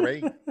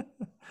 tangerine.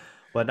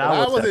 When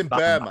I was at in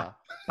Burma.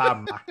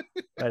 Burma.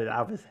 When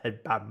I was in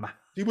Burma.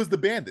 He was the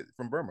bandit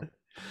from Burma.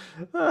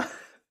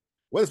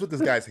 What is with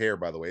this guy's hair,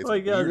 by the way? It's Oh my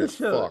God, weird this as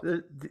show, fuck.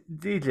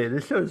 DJ,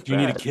 this show's Do you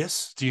need a bad.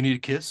 kiss? Do you need a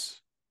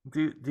kiss?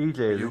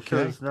 DJ, you this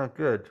show's okay? not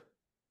good.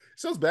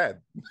 Show's bad.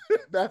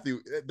 Matthew,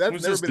 that's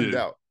Who's never this been in dude?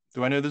 doubt.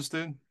 Do I know this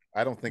dude?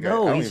 I don't think I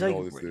No, don't he's even like,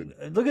 know this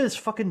dude. look at his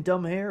fucking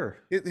dumb hair.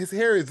 His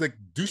hair is like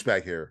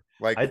douchebag hair.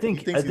 Like I he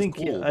think, thinks I think,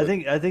 he's cool.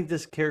 I think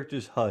this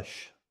character's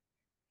Hush.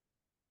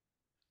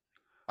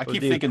 I Or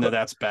keep the thinking equi- that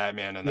that's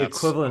Batman and the that's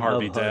equivalent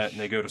Harvey of Dent, Hush.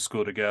 and they go to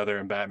school together,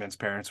 and Batman's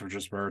parents were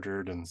just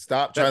murdered. And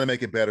Stop trying to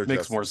make it better.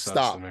 makes Justin. more sense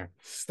Stop. to me.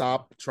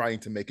 Stop trying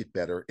to make it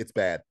better. It's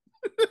bad.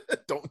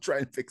 Don't try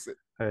and fix it.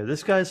 All right,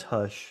 this guy's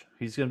Hush.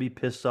 He's gonna be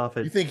pissed off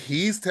at. You think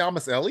he's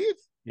Thomas Elliott?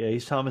 Yeah,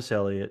 he's Thomas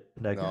Elliott.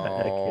 That guy,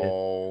 that kid.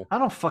 No. I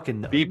don't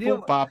fucking know. Beep You know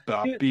boop bop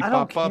bop dude, beep I don't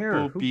bop bop care.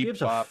 boop Who beep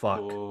gives a bop fuck?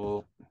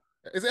 boop.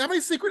 How many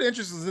secret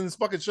interests is in this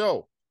fucking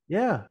show?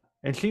 Yeah,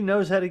 and she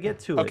knows how to get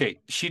to it. Okay,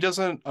 she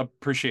doesn't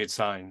appreciate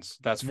signs.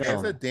 That's for No.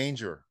 That's sure. a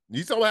danger.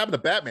 You saw what happened to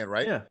Batman,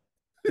 right? Yeah,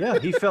 yeah.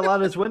 He fell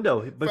out his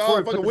window Fell before out he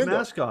the put his window.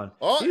 mask on.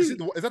 Oh, He- is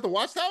that the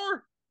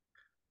Watchtower?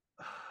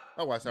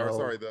 Oh, Watchtower. No.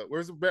 Sorry.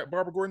 Where's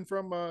Barbara Gordon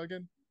from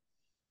again?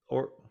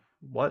 Or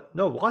what?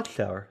 No,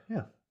 Watchtower.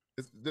 Yeah,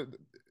 It's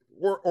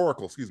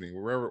Oracle. Excuse me.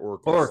 Wherever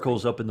Oracle.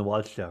 Oracle's up in the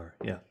Watchtower.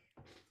 Yeah.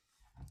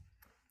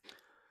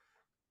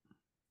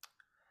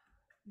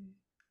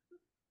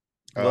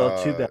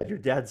 Well, too bad. Your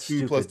dad's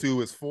 2 stupid. +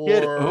 2 is 4.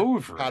 Get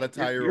over How to it.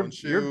 tie your own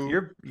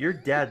shoe. Your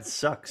dad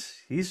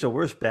sucks. He's the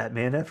worst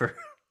Batman ever.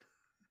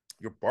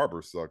 Your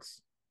barber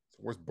sucks. It's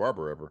the worst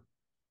barber ever.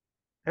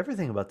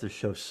 Everything about this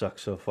show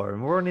sucks so far,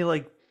 and we're only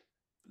like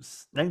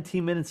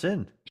 19 minutes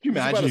in. Could you He's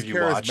about imagine as if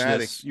you watch charismatic.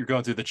 this? You're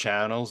going through the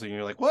channels and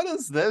you're like, "What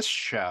is this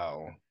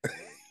show?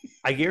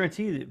 I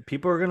guarantee that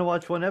people are going to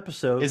watch one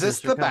episode. Is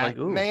this 'cause the they're kinda like,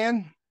 "Ooh,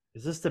 Batman?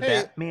 is this the Hey.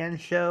 Batman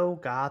show?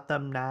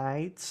 Gotham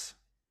Knights?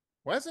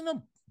 Why isn't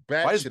no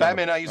bat Why does shit on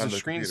Batman the- not use a on the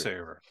computer?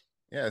 screensaver?"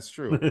 Yeah, it's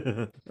true.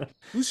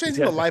 Who's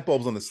changing got- the light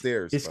bulbs on the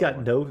stairs? He's by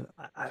the got way?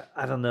 no.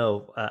 I don't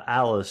know.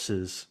 Alice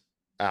is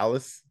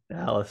Alice.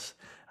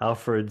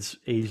 Alfred's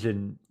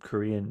Asian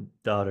Korean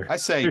daughter. I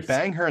say,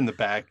 bang her in the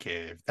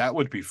Batcave. That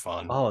would be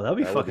fun. Oh, that'd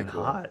be That would be fucking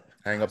cool. hot.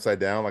 Hang upside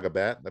down like a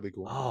bat. That'd be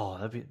cool. Oh,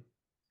 that'd be.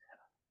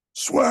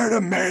 Swear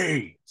to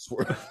me.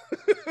 Swear.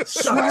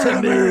 Suck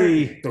to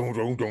me. Dun,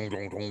 dun, dun,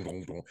 dun, dun,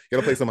 dun, dun.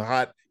 Gotta play some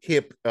hot,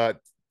 hip,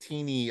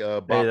 teeny Hey,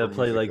 bopper they'll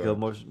play music,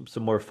 like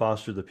some more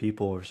Foster the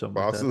People or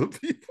something. Like Boss that. of the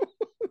people.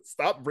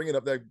 Stop bringing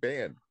up that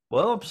band.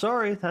 Well, I'm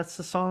sorry. That's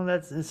the song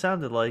that it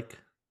sounded like.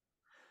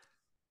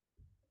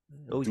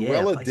 Oh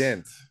Duella yeah,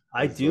 Dent.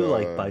 I is, do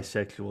like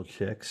bisexual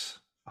chicks.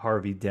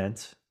 Harvey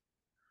Dent,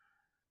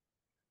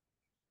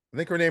 I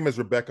think her name is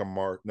Rebecca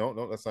Mark.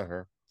 No, that's not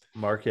her.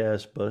 Mark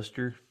ass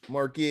Buster.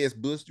 Marquez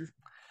Booster.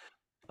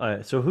 All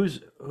right, so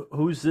who's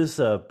this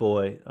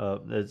boy?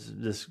 That's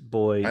this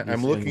boy. I'm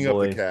this looking young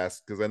up the boy.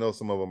 cast because I know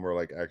some of them are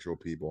like actual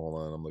people.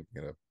 Hold on, I'm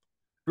looking it up.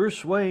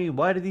 Bruce Wayne.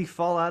 Why did he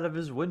fall out of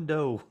his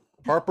window?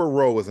 Harper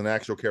Row is an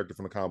actual character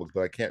from the comics,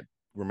 but I can't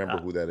remember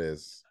who that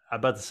is. I'm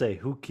about to say,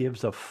 who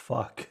gives a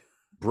fuck?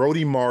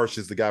 Brody Marsh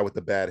is the guy with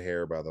the bad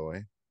hair, by the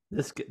way.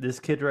 This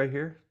kid right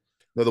here.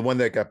 No, the one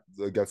that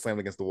got slammed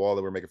against the wall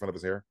that we're making fun of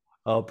his hair.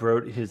 Oh,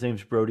 Brody. His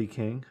name's Brody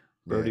King.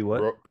 Brody Yeah,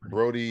 what?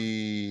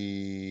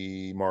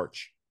 Brody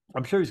March.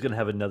 I'm sure he's gonna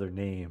have another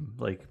name.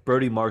 Like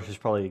Brody Marsh is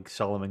probably like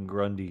Solomon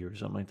Grundy or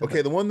something like that.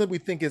 Okay, the one that we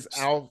think is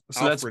So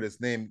that's- Alfred is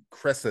named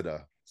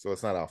Cressida, so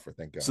it's not Alfred.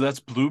 Thank God. So that's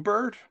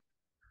Bluebird?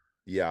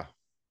 Yeah,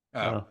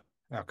 Oh,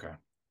 okay.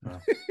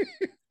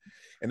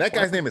 and that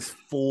guy's name is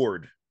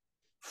Ford.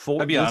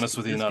 Ford. I'll be honest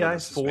with you, none of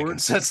this is making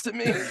sense to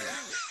me.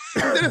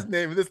 His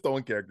name. There's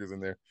throwing characters in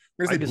there.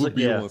 We're I gonna guess, say Blue like,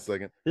 Beetle yeah. in a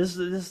second. This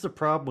is the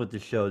problem with the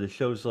show. The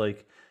show's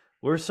like,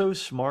 we're so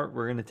smart.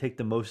 We're gonna take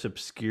the most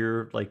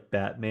obscure like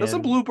Batman.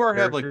 Doesn't Bluebird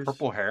have like characters.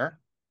 purple hair?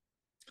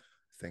 I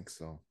think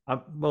so.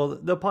 Well,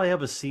 they'll probably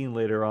have a scene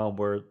later on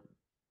where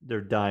they're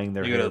dyeing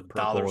their You hair go to the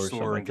purple dollar or something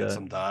store like and get that.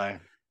 some dye.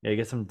 Yeah,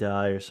 get some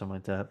dye or something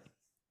like that.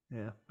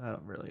 Yeah, I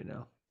don't really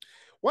know.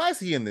 Why is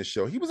he in this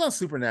show? He was on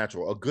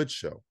Supernatural, a good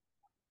show.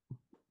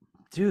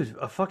 Dude,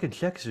 a fucking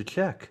check is a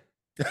check.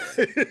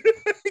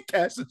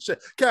 Cash the check.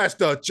 Cash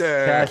the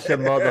check. Cash the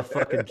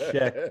motherfucking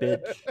check,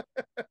 bitch.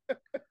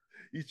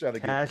 He's trying to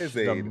Cash get his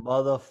the aid.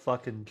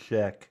 motherfucking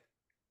check.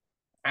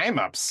 I'm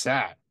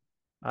upset.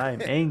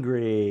 I'm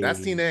angry. That's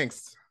teen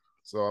angst.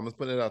 So I'm just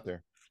putting it out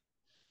there.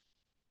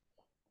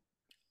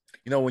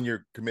 You know, when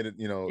you're committed,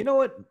 You know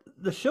what?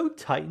 The show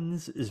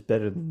Titans is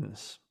better than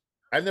this.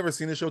 I've never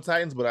seen the show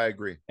Titans, but I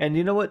agree. And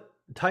you know what?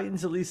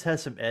 Titans at least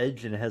has some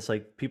edge, and it has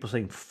like people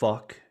saying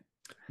 "fuck."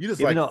 You just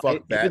Even like though,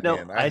 fuck even though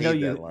Batman. I know hate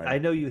you, that line. I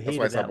know you That's why I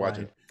hated stopped that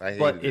watching. line. I hated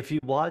But it. if you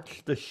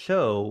watch the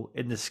show,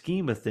 in the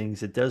scheme of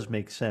things, it does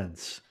make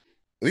sense.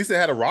 At least they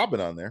had a Robin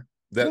on there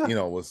that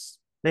Yeah. was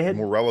They had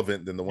more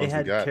relevant than the they ones we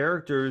had got.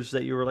 characters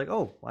that you were like,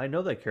 "Oh, I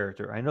know that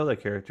character. I know that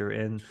character,"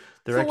 and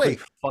they're So actually wait.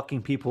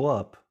 fucking people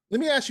up. Let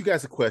me ask you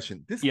guys a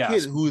question. This Yes,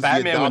 kid who's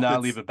Batman the would not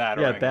adopted, leave a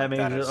batarang. Yeah, like that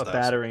Batman's at a his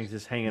battering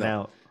just hanging No.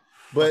 out.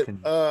 but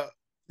Fucking,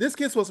 this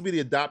kid's supposed to be the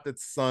adopted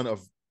son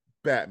of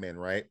Batman,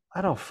 right?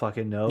 I don't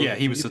fucking know. Yeah,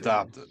 he was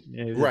adopted.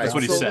 Yeah, he was Right. That's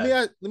what he so said.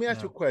 let me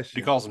ask you a question.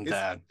 He calls him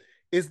dad.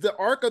 Is the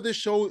arc of this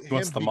show him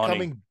wants the money.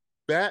 becoming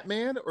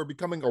Batman or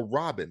becoming a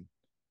Robin?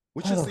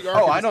 Which is the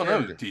arc? Oh, of I this don't know,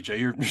 character? DJ.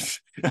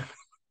 You're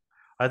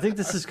I think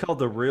this is called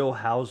the Real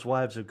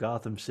Housewives of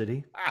Gotham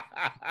City.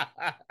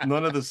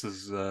 none of this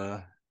is.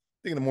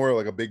 Thinking of more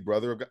like a Big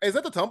Brother. Is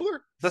that the Tumblr?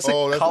 That's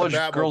Oh, like that's the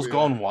College Girls Batmobile.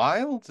 Gone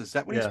Wild. Is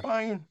that what he's Yeah.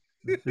 buying?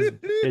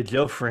 Hey,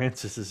 Joe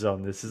Francis is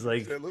on this. Is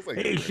like, It looks like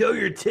hey, it. show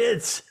your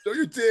tits. Show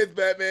your tits,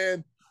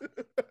 Batman.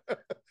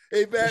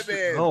 Hey,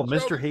 Batman. Oh, show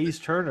Mr. me- Hayes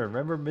Turner.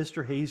 Remember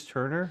Mr. Hayes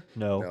Turner?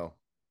 No.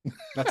 No,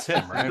 That's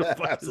him, right? The fuck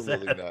is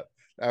absolutely that? not.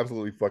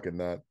 Absolutely fucking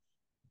not.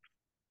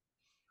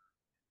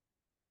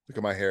 Look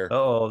at my hair.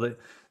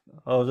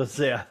 Let's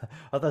say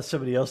I thought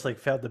somebody else like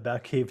found the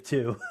Batcave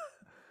too.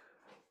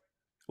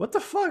 What the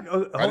fuck?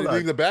 Oh, I hold didn't on.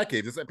 think the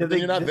Batcave. Then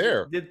you're not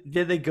there.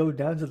 Did they go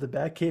down to the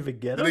Batcave and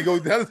get Did they him? go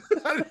down?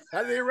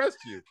 How did they arrest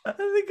you? How did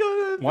they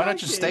go to the Why not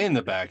just Batcave? stay in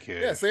the back here?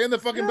 Yeah, stay in the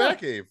fucking Yeah.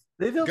 Batcave.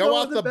 They don't Go know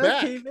out what the the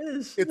back. Batcave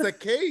is. It's a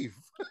cave.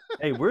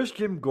 Hey, where's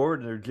Jim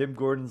Gordon or Jim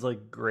Gordon's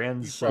like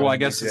grandson? Well, I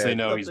guess since they dead.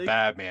 know he's Something?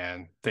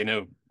 Batman, they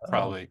know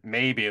probably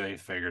maybe they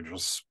figured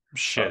just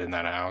shit in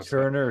that house.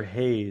 Turner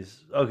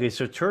Hayes. Okay,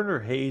 so Turner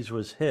Hayes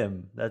was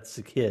him. That's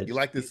the kid. You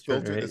like this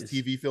Turner filter, this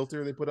Hayes. TV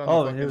filter they put on?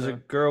 Oh, the and there was a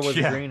fucking, girl with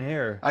Yeah. green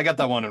hair. I got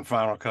that one in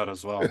Final Cut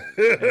as well.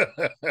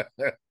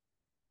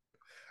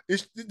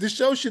 The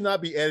show should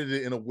not be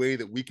edited in a way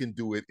that we can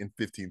do it in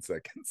 15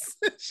 seconds.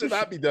 It should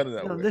not be done in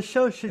that No, way. this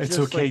show should It's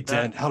just okay, like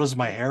Dent. not- How does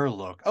my hair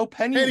look? Oh,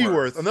 Pennyworth.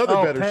 Pennyworth, another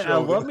Oh, better I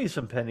show. love me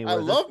some Pennyworth. I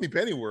love me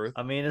Pennyworth.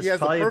 I mean, it's he has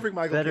the probably perfect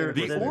Michael better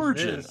Caine The than it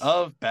origin is.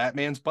 of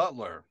Batman's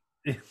butler.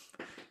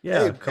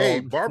 Yeah, hey,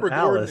 called Barbara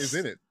Gordon Alice. is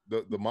in it.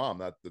 The mom,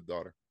 not the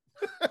daughter.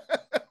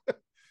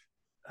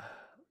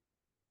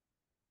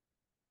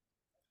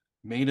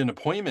 Made an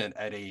appointment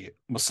at a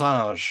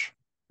massage.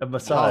 A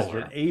massage Parlor.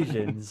 and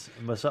Asians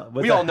massage.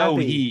 We all know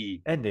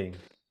he ending.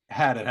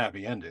 had a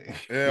happy ending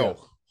Ew.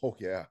 Oh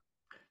yeah.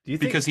 Do you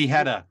think because he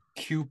had a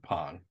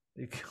coupon.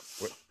 he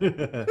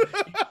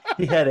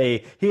had a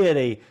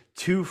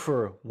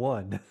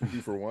 2-for-1.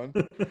 2 for 1.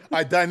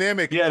 A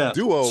dynamic He had a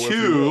duo. if you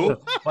two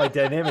will. My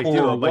dynamic For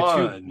duo.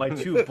 one. My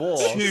two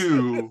balls.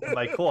 Two.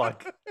 My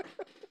cock.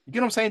 You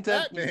get what I'm saying,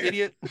 Dent? You Batman.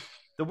 idiot?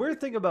 The weird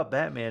thing about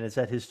Batman is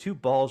that his two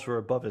balls were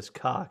above his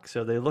cock,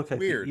 so they look like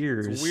Weird. the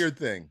ears. It's a weird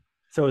thing.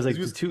 So it was like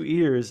He was- the two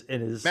ears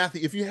in his.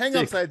 Matthew, if you hang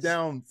Dick. upside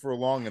down for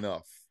long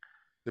enough,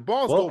 the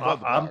balls Well, go above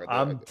the I'm cock.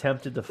 I'm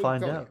tempted to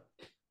find telling out.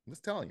 I'm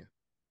just telling you.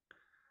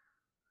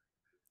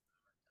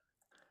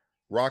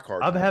 Rock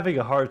hard. I'm time. having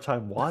a hard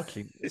time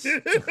watching this.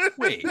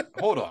 Wait,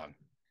 hold on.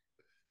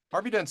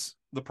 Harvey Dent's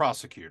the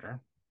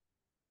prosecutor,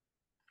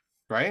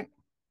 right?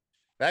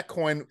 That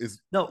coin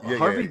is No, Yeah,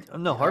 Harvey. yeah.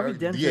 No, Harvey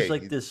Dent DA, is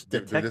like this the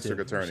detective. district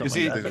or attorney. something Is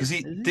he? like that. Because he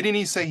Is didn't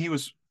he say he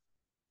was?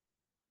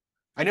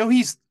 I know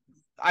he's.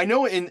 I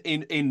know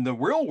in the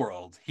real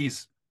world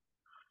he's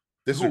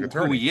district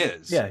who attorney. he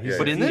is. Yeah, he's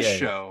but a in this DA.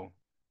 show,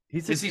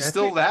 He's is he I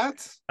still think-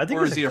 that? I think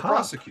or he's is he a cop.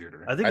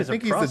 prosecutor? I think I he's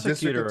think a he's the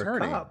district prosecutor or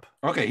attorney. cop.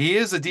 Okay, he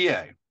is a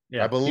DA.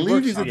 Yeah, I he believe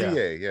works he's a on- yeah.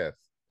 DA. Yes.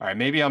 All right,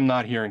 maybe I'm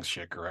not hearing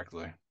shit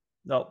correctly.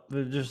 No,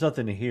 there's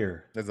nothing to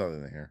hear. There's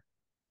nothing in here.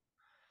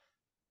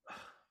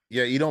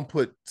 Yeah, you don't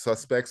put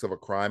suspects of a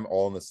crime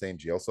all in the same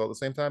jail cell at the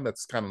same time.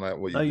 That's kind of not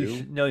what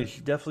you No, do.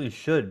 you definitely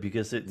should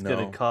because it's going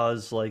No. to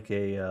cause like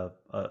a. You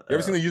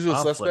ever seen The Usual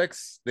conflict.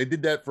 Suspects? They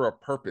did that for a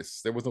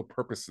purpose. There was no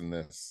purpose in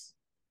this.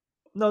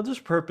 No, there's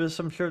purpose.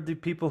 I'm sure the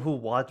people who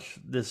watch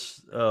this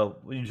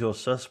Usual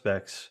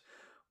Suspects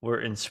were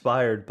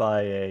inspired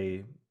by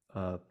a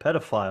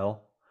pedophile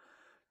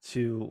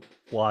to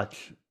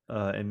watch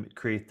and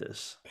create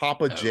this.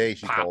 Papa J,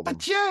 she called him.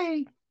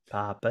 J.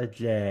 Papa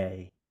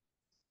J.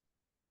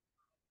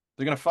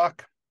 They're gonna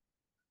fuck.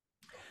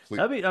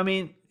 I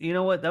mean, you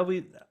know what?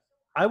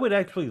 I would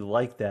actually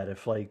like that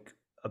if like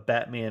a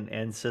Batman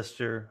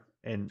ancestor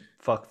and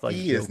fucked like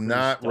He is Joker's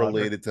not daughter.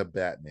 related to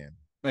Batman.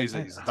 He's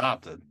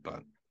adopted,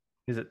 but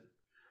Is it?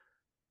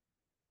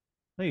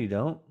 No, you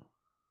don't.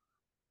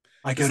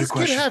 I Does got a this kid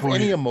question have for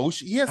any you.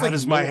 emotion? He has How like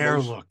does my no hair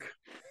emotion. look?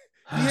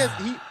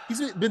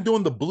 He's been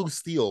doing the blue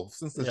steel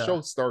since the Yeah.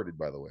 show started,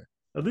 by the way.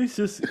 At least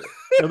this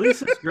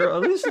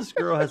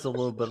girl has a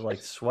little bit of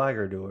like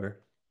swagger to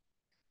her.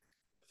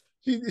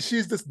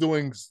 She's just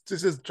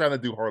trying to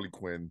do Harley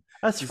Quinn.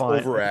 That's She's fine.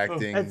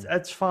 overacting.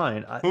 That's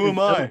fine. Who am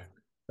I?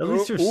 At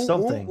least there's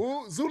something.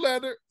 Ooh,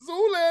 Zoolander.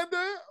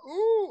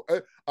 Ooh,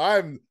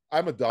 I'm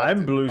adopted.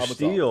 I'm Blue adopted.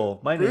 Steel.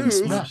 My name's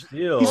Blue Blue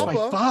Steel. He's my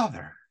Papa.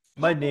 father.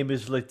 My name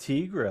is La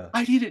Tigra.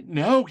 I didn't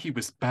know he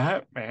was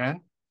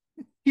Batman.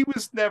 He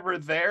was never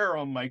there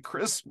on my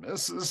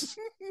Christmases.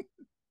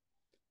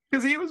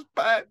 Because he was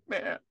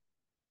Batman.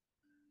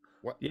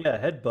 What? Yeah,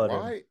 headbutt him.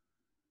 Why?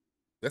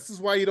 This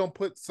is why you don't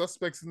put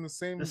suspects in the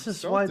same This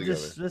is cell why together.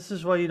 this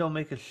is why you don't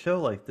make a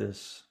show like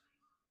this.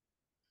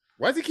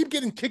 Why does he keep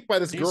getting kicked by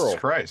this Jesus girl?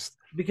 Christ.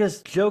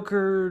 Because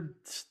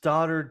Joker's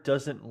daughter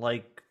doesn't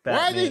like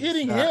Batman's Why are they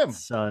hitting him?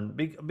 son.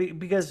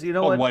 Because you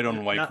know Oh, what? white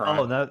on white crime.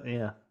 Oh, not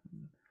yeah.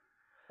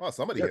 Oh,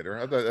 somebody hit her.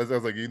 I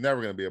was like, you're never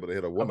going to be able to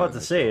hit a woman. I'm about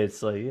to say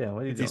it's like, yeah.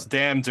 What are you These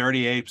doing? damn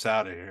dirty apes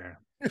out of here.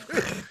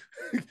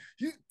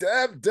 You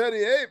damn dirty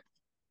ape.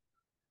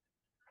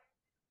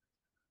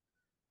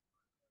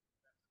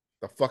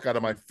 The fuck out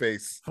of my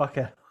face. Fuck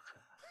it.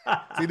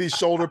 See these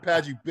shoulder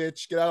pads, you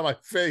bitch. Get out of my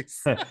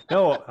face.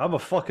 No, I'm a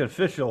fucking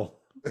official.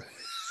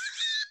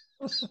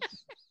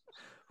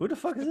 Who the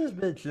fuck is this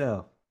bitch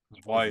now?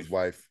 His wife. His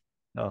wife.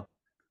 Oh.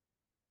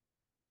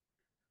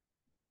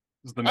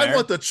 Is the I mayor?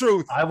 want the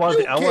truth. I want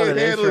You an answer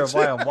handle of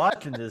why it. I'm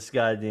watching this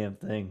goddamn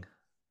thing.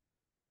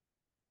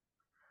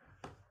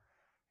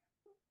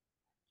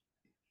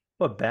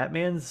 What,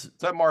 Batman's... Is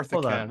that Martha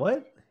Hold on, Kent?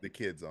 what? The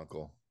kid's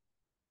uncle.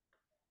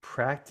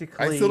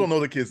 Practically... I still don't know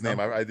the kid's name.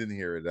 No. I didn't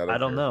hear it. I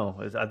don't care.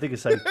 know. I think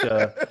it's like...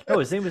 no,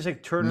 his name is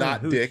like Turner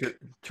Not and Hooch. Dick.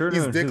 Turner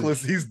He's and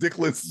Dickless. Hooch. He's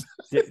Dickless.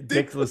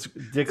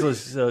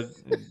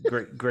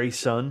 Dickless Gray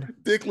Son.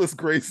 Dickless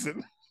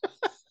Grayson.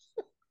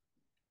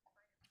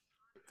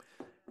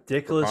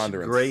 Dickless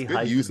Preponderance. Gray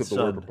Good use of the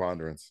Son. word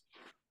preponderance.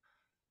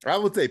 I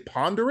would say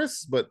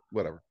ponderous, but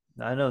whatever.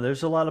 I know,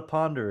 there's a lot of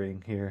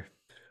pondering here.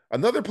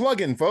 Another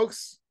plug-in,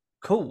 folks.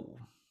 Cool.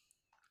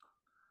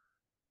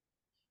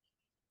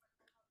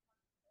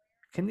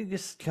 Can you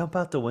just jump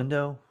out the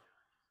window?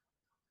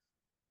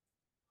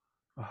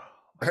 Oh,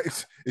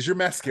 Is your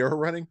mascara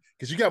running?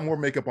 Because you got more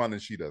makeup on than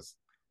she does.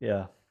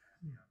 yeah.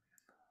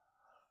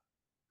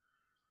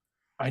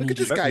 I Look need at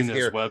this to guy's clean those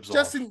hair. webs off.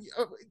 Justin,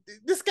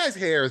 this guy's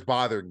hair is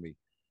bothering me.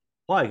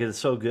 Why? Because it's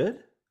so good?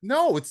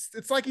 No, it's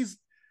like he's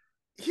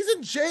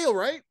in jail,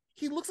 right?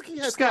 He looks like he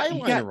has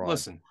eyeliner on.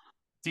 Listen,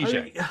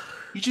 DJ,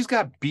 he just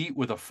got beat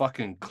with a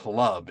fucking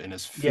club in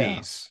his Yeah.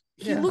 face.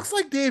 He looks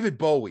like David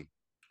Bowie,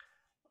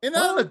 and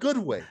not in a good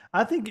way.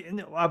 I think I'm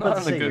about Not to in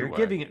a say good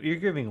way. you're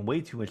giving way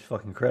too much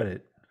fucking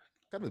credit.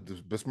 Kind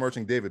of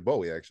besmirching David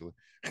Bowie, actually.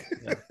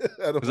 Yeah. Is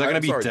that going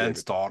to be sorry,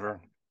 Dent's David.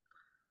 daughter?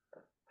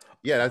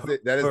 Yeah, that is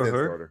Dent's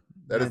Her? daughter.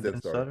 That is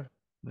Dent's daughter.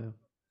 Yeah.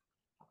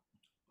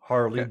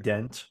 Harley Okay.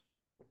 Dent.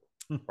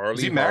 Harley,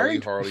 Is he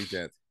married? Harley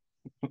Dent.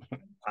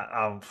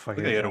 I'm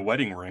fucking. They had a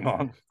wedding ring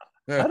on.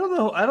 I don't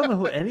know. I don't know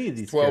who any of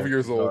these. 12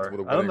 years characters old are.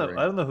 with a I don't wedding know. ring.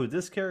 I don't know who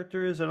this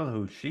character is. I don't know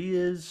who she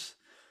is.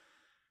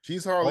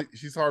 She's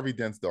Harvey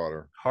Dent's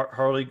daughter.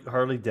 Harley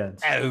Dent.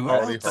 Oh,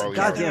 Harley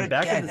Goddamn,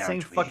 back in again, the same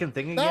aren't we? fucking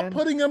thing Stop again.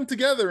 putting them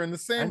together in the I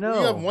same. know.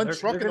 You have one They're-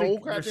 truck they're in the gonna- whole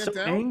they're goddamn so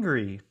town.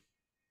 angry.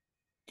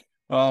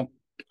 Well,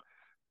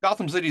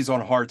 Gotham City's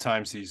on hard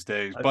times these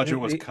days. Budget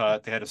was it-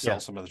 cut. They had to sell yeah.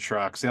 some of the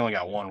trucks. They only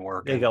got one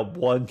working. They got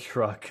one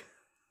truck.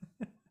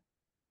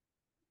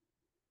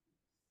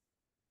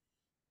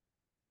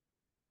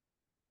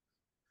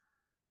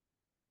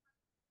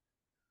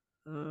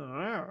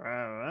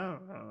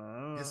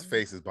 His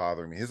face is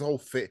bothering me. His whole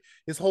face.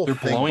 His whole They're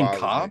thing blowing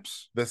bothers me.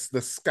 cops?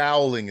 The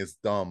scowling is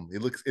dumb.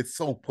 It's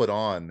so put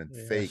on and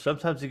Yeah, fake.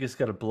 sometimes you just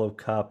got to blow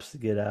cops to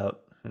get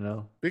out. You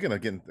know. Speaking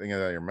of getting things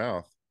out of your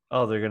mouth,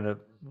 Oh, they're gonna.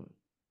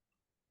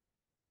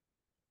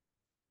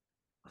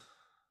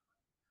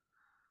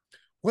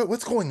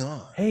 what's going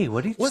on? Hey,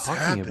 what are you What's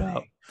talking happening?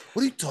 about?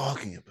 What are you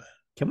talking about?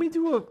 Can we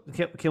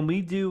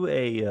do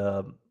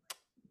a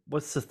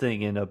what's the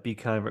thing in a Be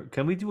Kind?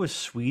 Can we do a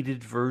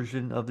sweeted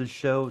version of the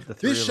show? The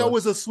three This of show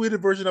us? is a sweeter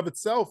version of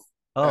itself.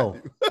 Oh,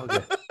 Matthew.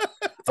 okay.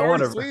 It's I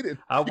already wanna- sweeted.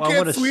 I You can't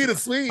want a sweet a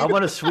sweet. I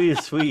want a sweet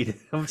as sweet.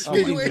 I'm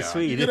sweeting my the God.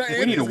 sweet. You're gonna We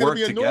end need it. to It's gonna work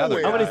be a together,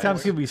 Norway. How many guys.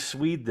 times can we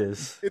sweed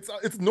this?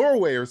 It's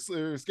Norway or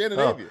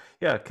Scandinavia.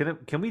 Yeah,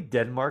 can we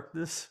Denmark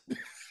this?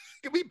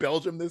 Can we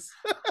Belgium this?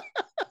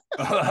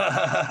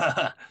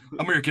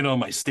 I'm working on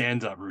my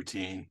stand-up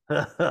routine.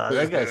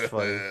 That guy's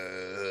funny.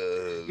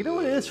 You know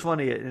what is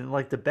funny? In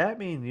like the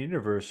Batman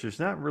universe, there's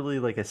not really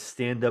like a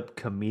stand-up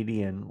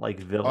comedian like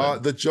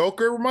villain. The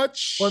Joker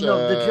much? Well,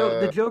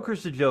 no, the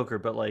Joker's the Joker,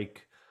 but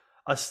like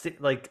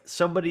like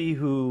somebody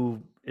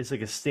who is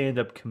like a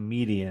stand-up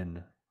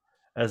comedian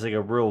as like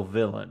a real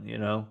villain, you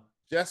know?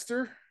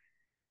 Jester?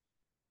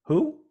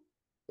 Who?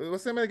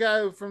 What's the name of the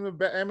guy from the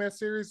Batman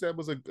series that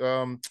was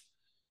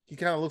he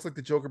kind of looks like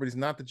the Joker, but he's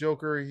not the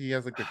Joker. He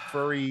has like a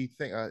furry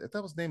thing. I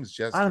thought his name is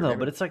Jester. I don't know, Maybe-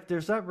 but it's like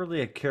there's not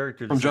really a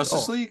character From that's like,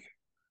 Justice oh,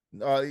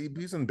 League?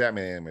 he's in the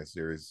Batman anime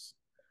series.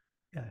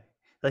 yeah.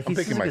 Like I'm he's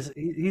just thinking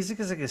like he's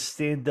just like a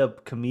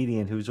stand-up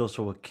comedian who's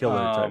also a killer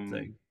type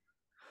thing.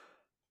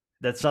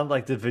 That's not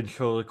like the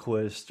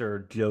ventriloquist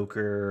or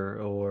Joker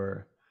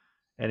or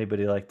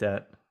anybody like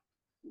that.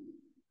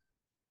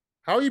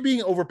 How are you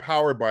being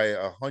overpowered by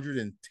a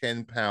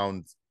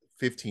 110-pound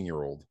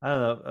 15-year-old? I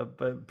don't know,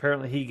 but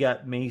apparently he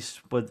got maced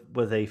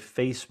with a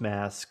face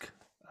mask.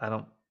 I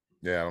don't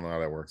Yeah, I don't know how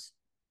that works.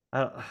 I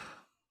don't,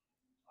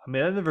 I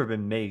mean, I've never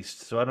been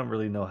maced, so I don't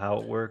really know how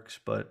it works.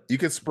 But You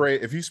could spray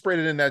if you sprayed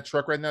it in that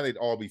truck right now, they'd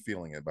all be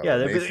feeling it. By yeah,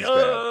 the way, they'd be mace like,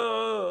 is bad.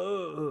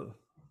 oh,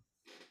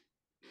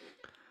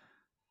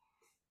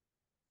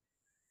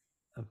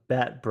 a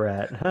bat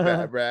brat.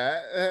 Bad Bat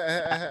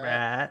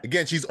brat.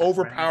 Again, she's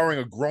overpowering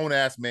a grown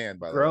ass man.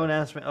 By the way, Grown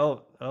ass man.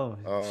 Oh,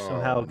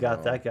 somehow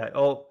got that guy.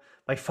 Oh,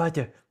 my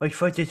father's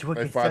work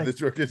my is father's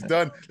truck is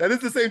done. That is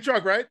the same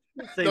truck, right?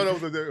 done. No,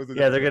 it was a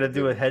Yeah, they're different gonna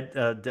do a truck.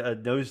 a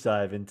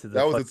nosedive into the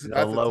That was fucking,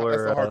 that's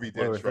lower the Harvey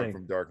Dent lower truck thing.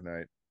 from Dark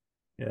Knight.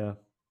 Yeah.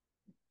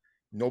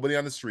 Nobody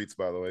on the streets,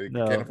 by the way.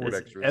 No, Can't afford it's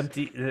extras.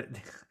 empty.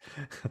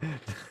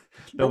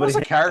 There was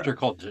a character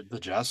called the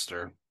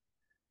Jester.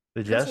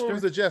 The This one Jester?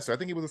 was a jester. I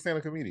think he was a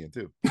stand-up comedian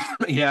too.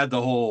 He had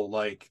the whole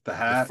like the The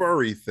hat.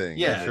 furry thing.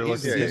 Yeah, sure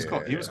looks-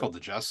 he was called the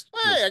Jester.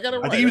 Hey, I got it I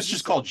right. think he was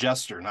just called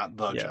Jester, not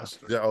the Yeah.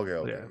 Jester. Yeah,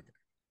 okay. Yeah.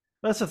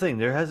 That's the thing.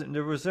 There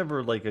was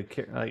never like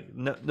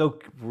no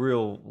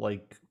real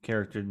like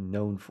character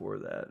known for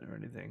that or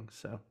anything.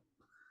 So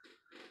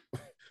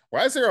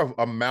Why is there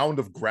a mound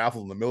of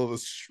gravel in the middle of the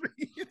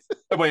street?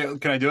 Oh,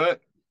 wait, can I do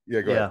it?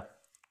 Yeah, go ahead.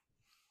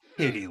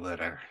 Kitty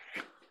litter.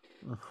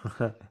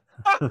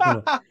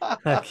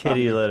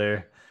 Kitty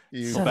litter.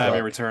 You Son Little of Batman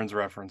fuck. Returns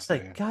reference. It's to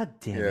like, you. God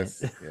damn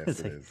Yes, it. yes, it's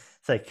it like is.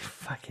 it's like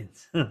fucking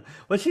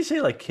what'd she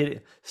say? Like kitty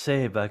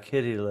saved by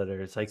kitty litter.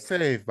 It's like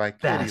Saved by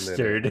kitty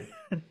litter. bastard.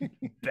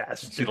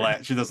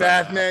 Bastard. She does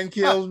that. Batman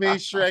killed me.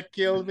 Shrek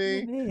killed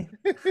me.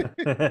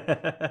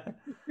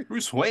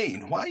 Bruce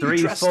Wayne, why are you 3,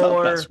 dressed up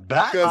 4, as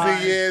Batman?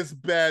 Because he is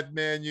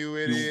Batman, you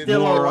idiot.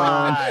 Still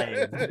moron.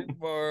 alive.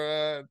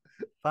 Moron.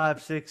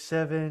 5, 6,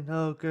 7.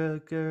 Oh,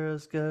 good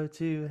girls go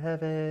to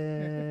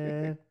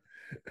heaven.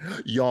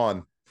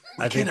 Yawn.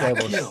 I think cannot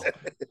kill.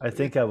 I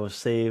think I will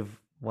save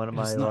one of It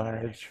my is not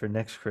lives for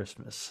next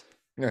Christmas.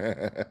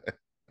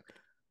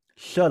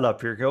 Shut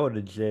up! You're going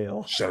to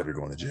jail. Shut up, you're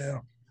going to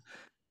jail.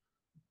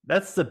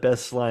 That's the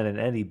best line in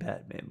any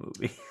Batman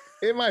movie.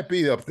 It might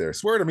be up there.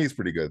 Swear to Me is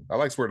pretty good. I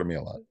like Swear to Me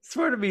a lot.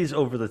 Swear to me is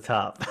over the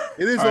top.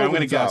 It is All right, over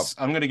the top.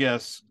 I'm gonna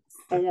guess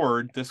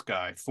Ford. This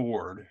guy,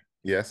 Ford.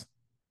 Yes.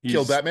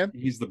 Killed Batman?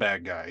 He's the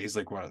bad guy. He's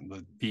like one of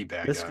the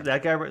bad guy.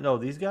 That guy? No,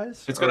 these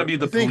guys. It's gonna be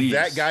the You think police.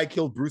 that guy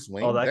killed Bruce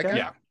Wayne? Oh, that guy?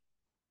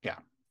 Yeah.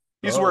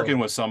 He's working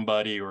with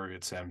somebody, or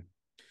it's him.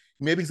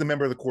 Maybe he's a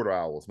member of the Court of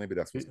Owls. Maybe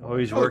that's what's Oh,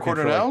 he's the working Court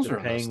for of like, Owls the are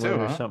in this Penguin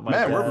too, or huh? something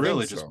Man, like we're that.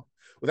 really I think just. so.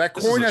 Well, that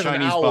This is coin a has an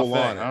Chinese owl buffet,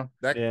 on it. huh?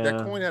 That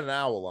Yeah. coin had an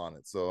owl on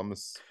it. So I'm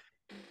just.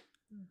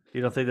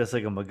 You don't think that's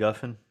like a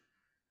MacGuffin?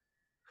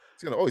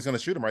 He's gonna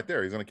shoot him right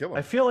there. He's gonna kill him.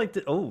 I feel like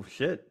oh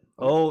shit.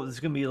 Oh, this is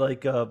gonna be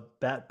like a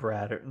Bat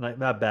Brat or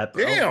not Bat.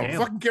 Damn,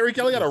 fucking Gary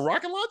Kelly got a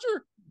rocket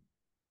launcher.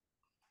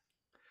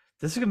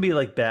 This is gonna be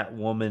like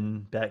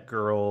Batwoman,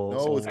 Batgirl.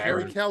 No, it's or-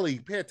 Gary Kelly.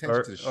 Pay attention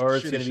or, to the or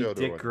it's shitty gonna show be they're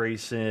Dick on.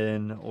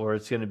 Grayson, or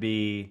it's gonna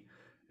be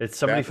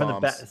somebody Bat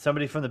from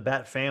bombs. the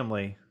Bat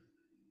family.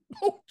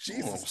 Oh Oh,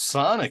 Jesus!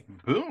 Sonic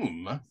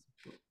Boom.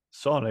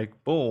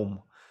 Sonic,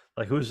 boom.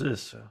 Like who's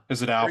this?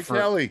 Is it Gary Alfred?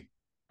 Kelly.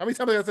 How many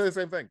times did I say the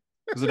same thing?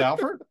 Is it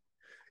Alfred?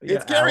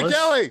 It's Gary Alice?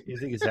 Kelly. You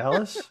think it's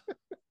Alice?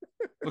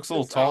 Looks a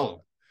little It's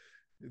tall.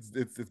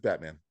 It's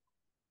Batman.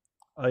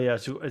 Oh yeah,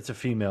 it's a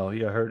female.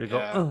 You heard her go.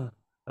 Yeah.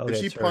 Okay, If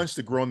she it's her. punched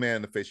a grown man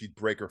in the face, she'd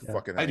break her Yeah.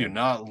 fucking. I do hand.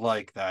 not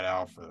like that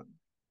outfit.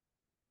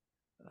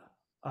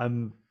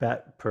 I'm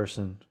Bat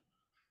person.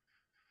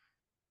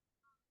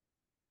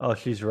 Oh,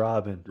 she's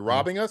Robin. You're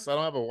robbing us? I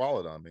don't have a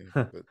wallet on me.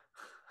 But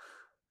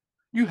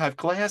You have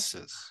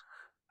glasses.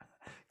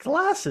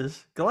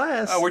 Glasses,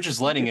 glass. Oh, we're just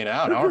letting it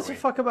out, Who aren't gives a we?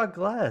 fuck about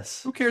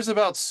glass? Who cares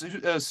about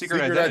secret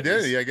secret identities?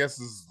 identity, I guess,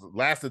 is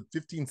lasted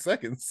 15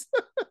 seconds.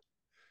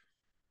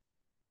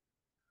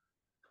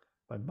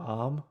 My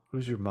mom.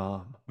 Who's your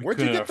mom? We Where'd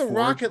you couldn't get the afford-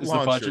 rocket is the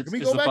launcher? budget- Can we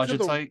is go the back to budget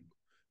the- tight?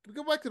 Can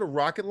we go back to the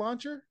rocket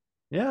launcher?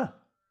 Yeah.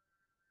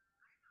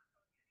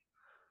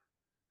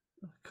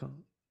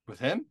 Come- With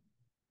him?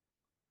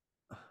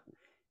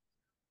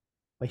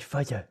 My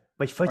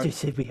father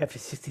said we have a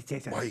 60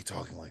 days. Why are you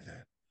talking like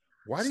that?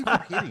 Why do you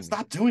keep hitting me?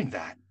 Stop doing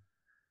that.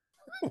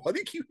 Why do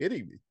you keep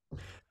hitting me?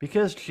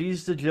 Because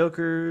she's the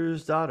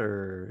Joker's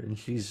daughter, and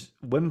she's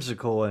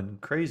whimsical and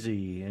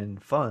crazy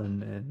and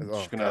fun, and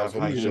Oh, gonna God, I was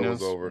have hoping the show was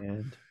hyenas over.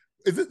 and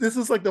This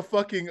is like the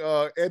fucking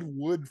Ed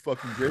Wood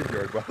fucking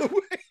graveyard, by the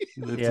way.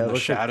 He lived Yeah, in it the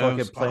looks like shadows.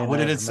 fucking playing what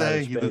did out it from outer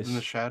say? He lived in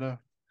the space. shadow.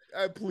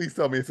 Please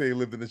tell me it say he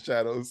lived in the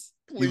shadows.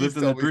 Please He lived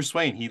in tell the me. Bruce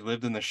Wayne. He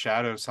lived in the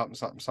shadow. Something,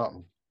 something,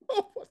 something.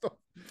 Oh, what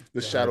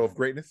the shadow of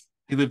greatness.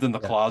 He lived in the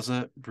Yeah.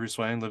 closet. Bruce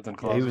Wayne lived in the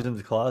yeah, closet. he was in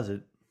the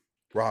closet.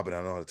 Robin, I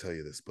don't know how to tell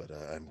you this, but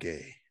I'm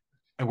gay.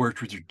 I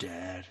worked with your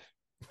dad.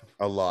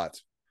 A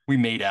lot. We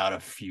made out a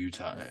few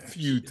times.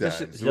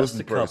 Just- It just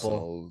wasn't a couple. personal.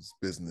 It was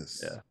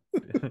business.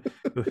 Yeah.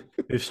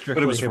 It was strictly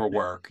But it was for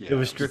work. Yeah, it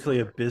was strictly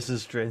a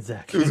business It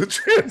transaction. was a It was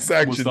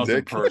transaction, nothing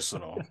Dick.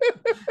 personal.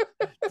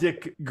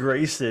 Dick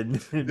Grayson.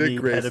 and me Dick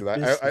had Grayson. a I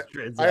business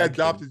transaction.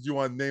 adopted you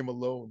on name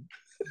alone.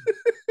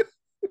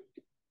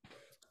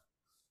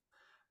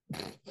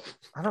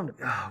 I don't.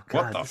 Oh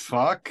God. What the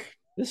fuck?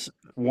 This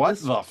What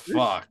this- the this-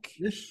 fuck?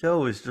 This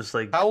show is just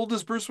like How old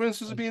is Bruce Wayne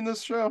supposed to be in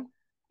this show?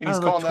 And he's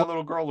don't know, calling that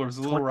little girl his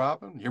little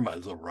Robin. You're my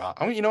little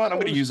Robin. You know what? I'm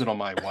going to use it on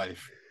my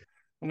wife.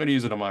 I'm going to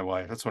use it on my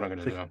wife. That's what I'm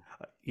going to do.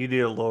 You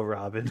need a little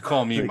Robin. You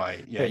call me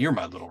Like, you're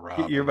my little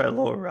Robin. You're my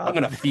little Robin. I'm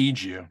going to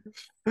feed you.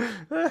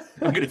 I'm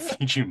going to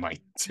feed you my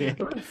dick.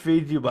 I'm gonna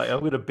feed you I'm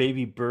gonna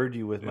baby bird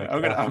you with my.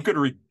 I'm gonna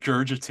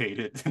regurgitate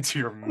it into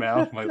your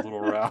mouth, my little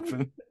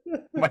Robin.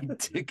 My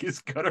dick is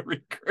gonna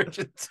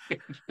regurgitate.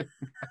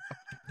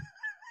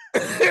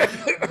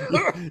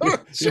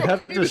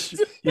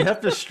 You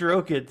have to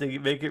stroke it to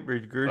make it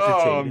regurgitate.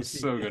 Oh, I'm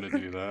so gonna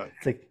do that.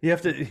 It's like you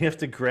have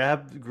to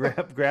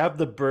grab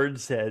the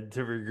bird's head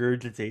to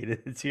regurgitate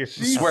it. It's your.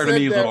 Swear to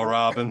me, little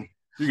Robin.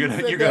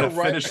 You're gonna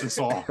finish this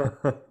all.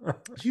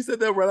 She said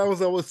that right. I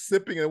was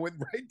sipping and it went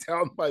right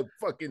down my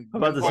fucking.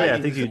 I'm about to say,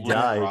 I think you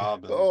died.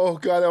 Robin. Oh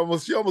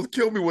God, she almost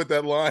killed me with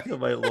that line.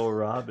 My little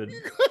Robin.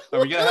 Are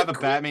we gonna have a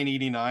Batman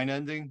 '89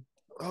 ending?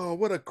 Oh,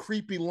 what a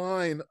creepy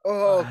line!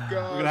 Oh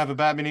God, we're gonna have a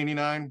Batman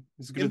 '89.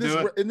 Is it gonna do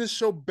it in this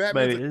show?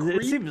 Batman's a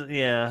creep? It seems,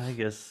 yeah, I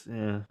guess,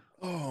 yeah.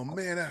 Oh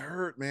man, that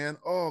hurt, man.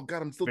 Oh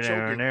God, I'm still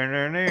choking. Oh,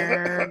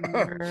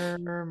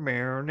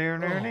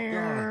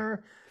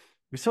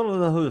 we still don't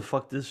know who the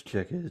fuck this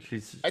chick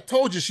is. I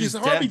told you she's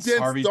Harvey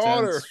Dent's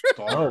daughter.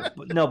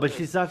 No, but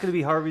she's not going to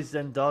be Harvey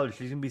Dent's daughter.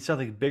 She's going to be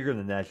something bigger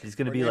than that. She's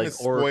going to be like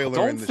Oracle. I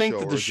don't think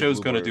that the show's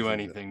going to do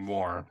anything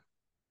more.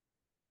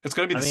 It's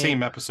going to be the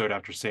same episode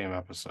after same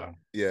episode.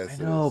 Yes,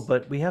 I know,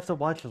 but we have to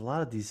watch a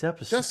lot of these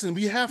episodes. Justin,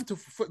 we have to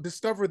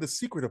discover the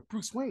secret of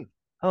Bruce Wayne.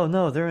 Oh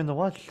no, they're in the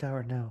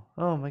watchtower now.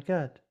 Oh my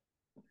God.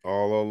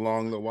 All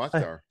along the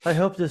watchtower. I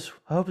hope this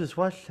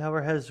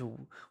watchtower has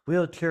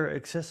wheelchair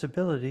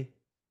accessibility.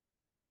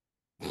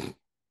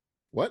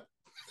 What?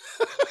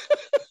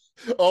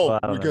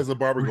 Because of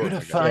Barbara Gordon. We're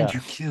gonna find you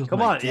killed.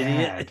 Come on,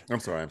 idiot!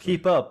 I'm sorry.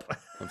 Keep up.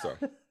 I'm sorry.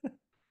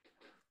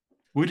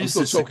 What is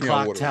this? A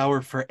clock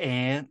tower for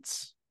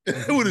ants?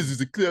 What is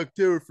this? A clock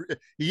tower for?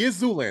 He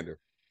is Zoolander.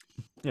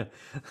 Yeah,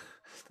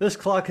 this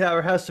clock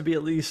tower has to be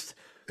at least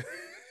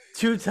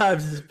 2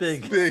 times as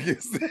big.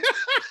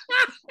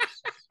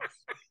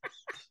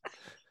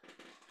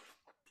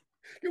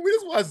 Can we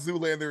just watch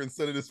Zoolander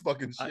instead of this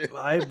fucking shit?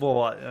 I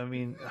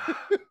mean,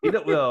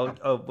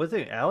 what's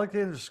it?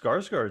 Alexander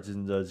Skarsgård's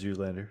in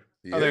Zoolander.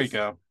 Oh, there you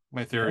go.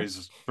 My theory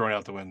is thrown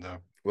out the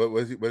window. What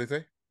did he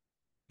say?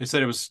 They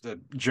said it was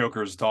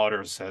Joker's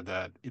daughter said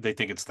that they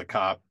think it's the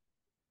cop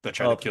that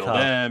tried to kill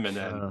them, and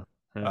then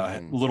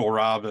Little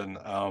Robin.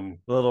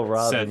 Little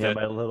Robin, said that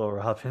my Little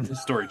Robin. The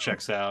story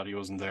checks out. He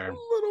wasn't there.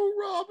 Little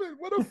Robin,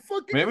 what a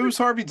fucking. Maybe it was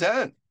Harvey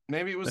Dent.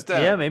 Maybe it was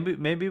Dent. Yeah,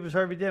 maybe it was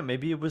Harvey Dent.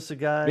 Maybe it was the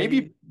guy.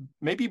 Maybe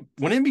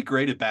wouldn't it be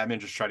great if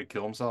Batman just tried to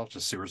kill himself,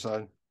 just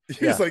suicide?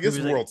 He's like, this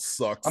world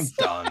sucks. I'm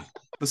done.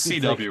 The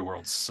CW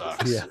world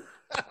sucks. Yeah.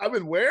 I'm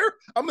in where?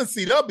 I'm in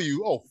CW.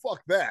 Oh,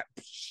 fuck that.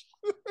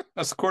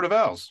 That's the Court of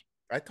Owls.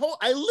 I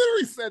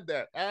literally said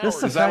that.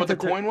 Is that what the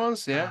coin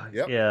was? Yeah.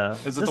 Yep. Yeah.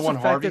 Is it the one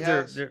Harvey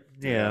has?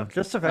 Yeah.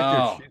 Just the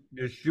fact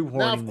they're shoehorning.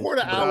 Now, if Court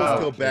of Owls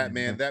killed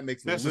Batman, that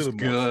makes this a little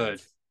good. More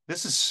sense.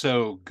 This is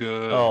so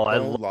good. Oh,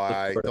 don't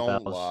lie.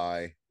 Don't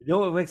lie. You know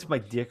what makes my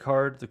dick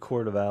hard? The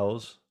Court of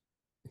Owls.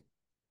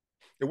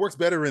 It works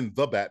better in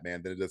The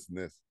Batman than it does in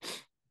this.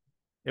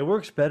 It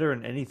works better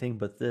in anything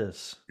but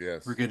this.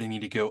 Yes. We're gonna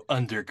need to go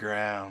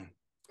underground.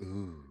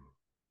 Ooh.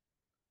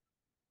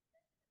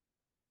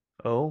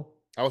 Oh.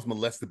 I was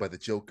molested by the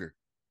Joker.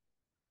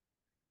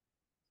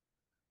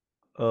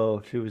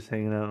 Oh, she was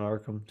hanging out in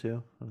Arkham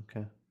too.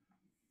 Okay.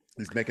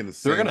 He's making the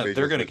same.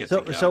 They're gonna get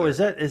together. So is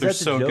that They're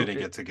so the gonna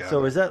get together.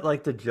 So is that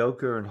like the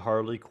Joker and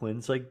Harley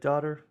Quinn's like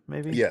daughter?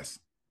 Maybe. Yes.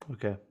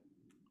 Okay.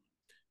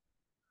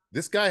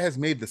 This guy has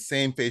made the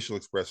same facial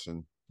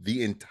expression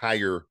the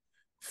entire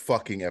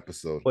fucking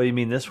episode. What do you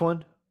mean this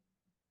one?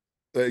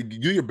 Do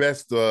your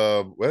best.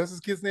 What is this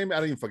kid's name? I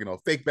don't even fucking know.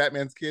 Fake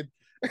Batman's kid.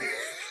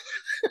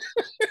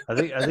 I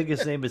think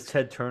his name is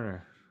Ted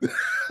Turner.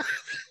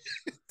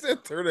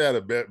 Ted Turner had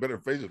a better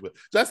facial. But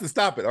Justin,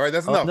 stop it. All right,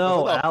 that's enough.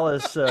 No,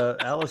 that's enough.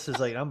 Alice is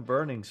like, I'm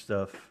burning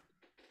stuff.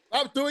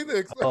 Stop doing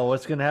this. Oh,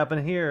 what's gonna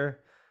happen here?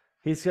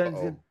 He's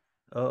gonna.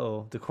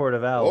 The Court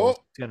of Owls.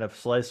 He's gonna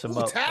slice him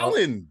up.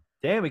 Talon.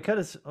 Damn, he cut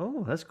his.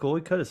 Oh, that's cool.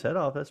 He cut his head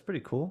off. That's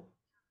pretty cool.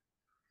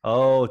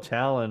 Oh,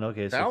 Talon.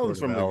 Okay, so Talon's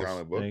from the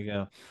comic book. There you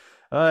go.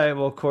 All right,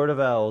 well, Court of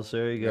Owls.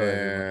 There you go.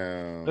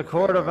 Yeah, the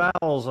Court of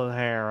Owls in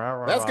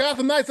here. That's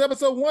Gotham Knights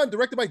episode 1,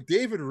 directed by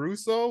David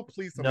Russo.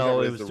 Please tell me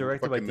no, it was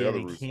directed by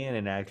Danny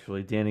Cannon.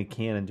 Actually, Danny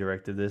Cannon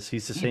directed this.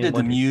 He's the same did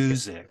one. The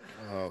music.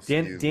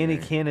 Danny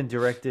Cannon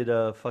directed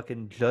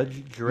fucking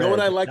Judge Dredd. You know what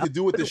I like to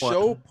do with the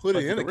show? Put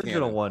it in a original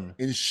cannon one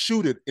and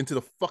shoot it into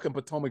the fucking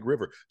Potomac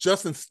River.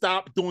 Justin,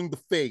 stop doing the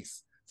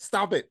face.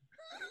 Stop it.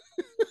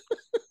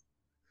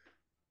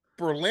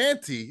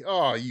 Berlanti.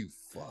 Oh, you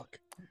fuck.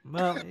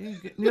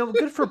 Well,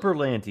 good for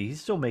Berlanti.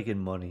 He's still making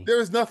money. There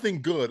is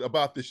nothing good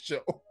about this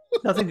show.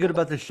 Nothing good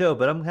about the show,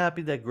 but I'm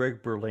happy that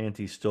Greg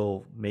Berlanti's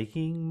still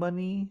making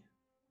money.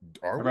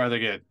 I'd rather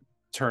get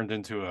turned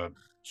into a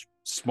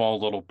small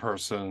little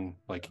person,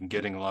 like in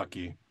Getting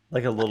Lucky.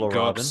 Like a little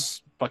Go up Robin.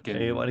 fucking.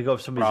 Hey, you want to go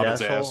up somebody's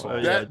Robin's asshole? asshole.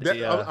 I'm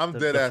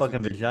dead the ass.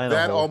 fucking with you. vagina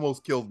That hole.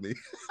 almost killed me.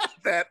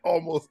 That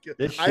almost killed.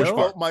 This I show?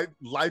 felt my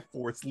life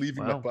force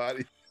leaving my Wow.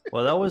 body.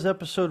 Well, that was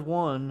episode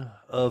 1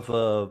 of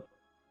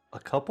a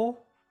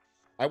couple.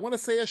 I want to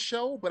say a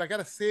show, but I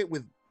gotta say it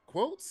with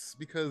quotes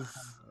because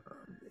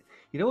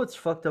You know what's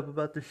fucked up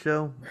about the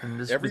show? And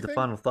this will be the Everything?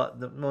 final thought.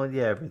 Well,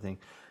 yeah, everything.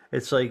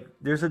 It's like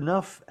there's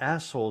enough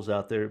assholes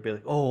out there to be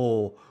like,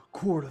 oh,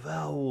 Court of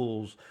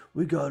Owls,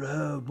 we gotta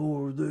have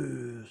more of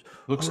this.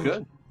 Looks Oh,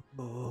 good.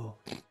 oh."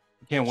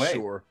 Can't wait.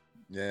 sure,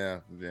 yeah,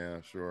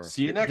 sure.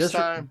 See you next Just-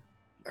 time.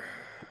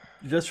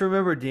 Just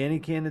remember, Danny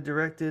Cannon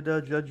directed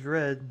Judge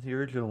Dredd, the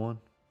original one.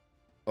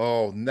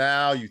 Oh,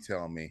 now you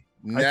tell me.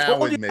 I Now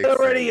told it you makes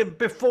already sense.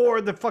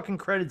 before the fucking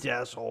credits, you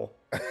asshole.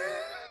 I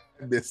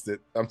missed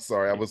it. I'm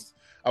sorry. I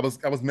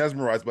was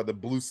mesmerized by the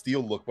blue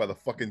steel look by the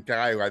fucking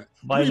guy. We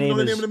My don't even know name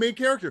the name is- of the main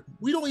character.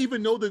 We don't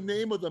even know the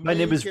name of the My main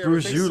name is character.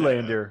 Bruce They said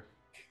Zoolander.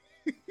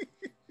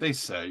 They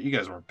said you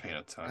guys weren't paying I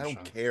attention.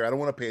 don't care. I don't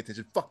want to pay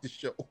attention. Fuck the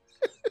show.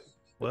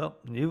 Well,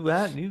 you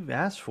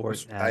asked for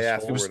it. I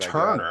asked asshole. It was I got it.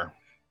 Turner.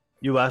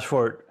 You asked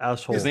for it,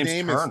 asshole. His His name's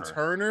name Turner. is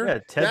Turner. Yeah,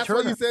 Ted That's why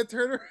Turner. you said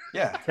Turner.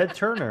 Yeah. Ted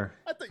Turner.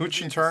 I thought Hooch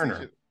you and did some Turner.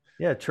 shit.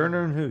 Yeah,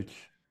 Turner and Hooch.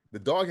 The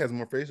dog has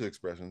more facial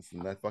expressions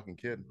than that fucking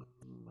kid.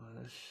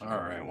 All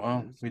right.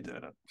 Well, we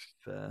did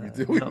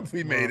it.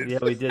 We made it. Yeah,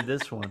 we did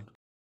this one.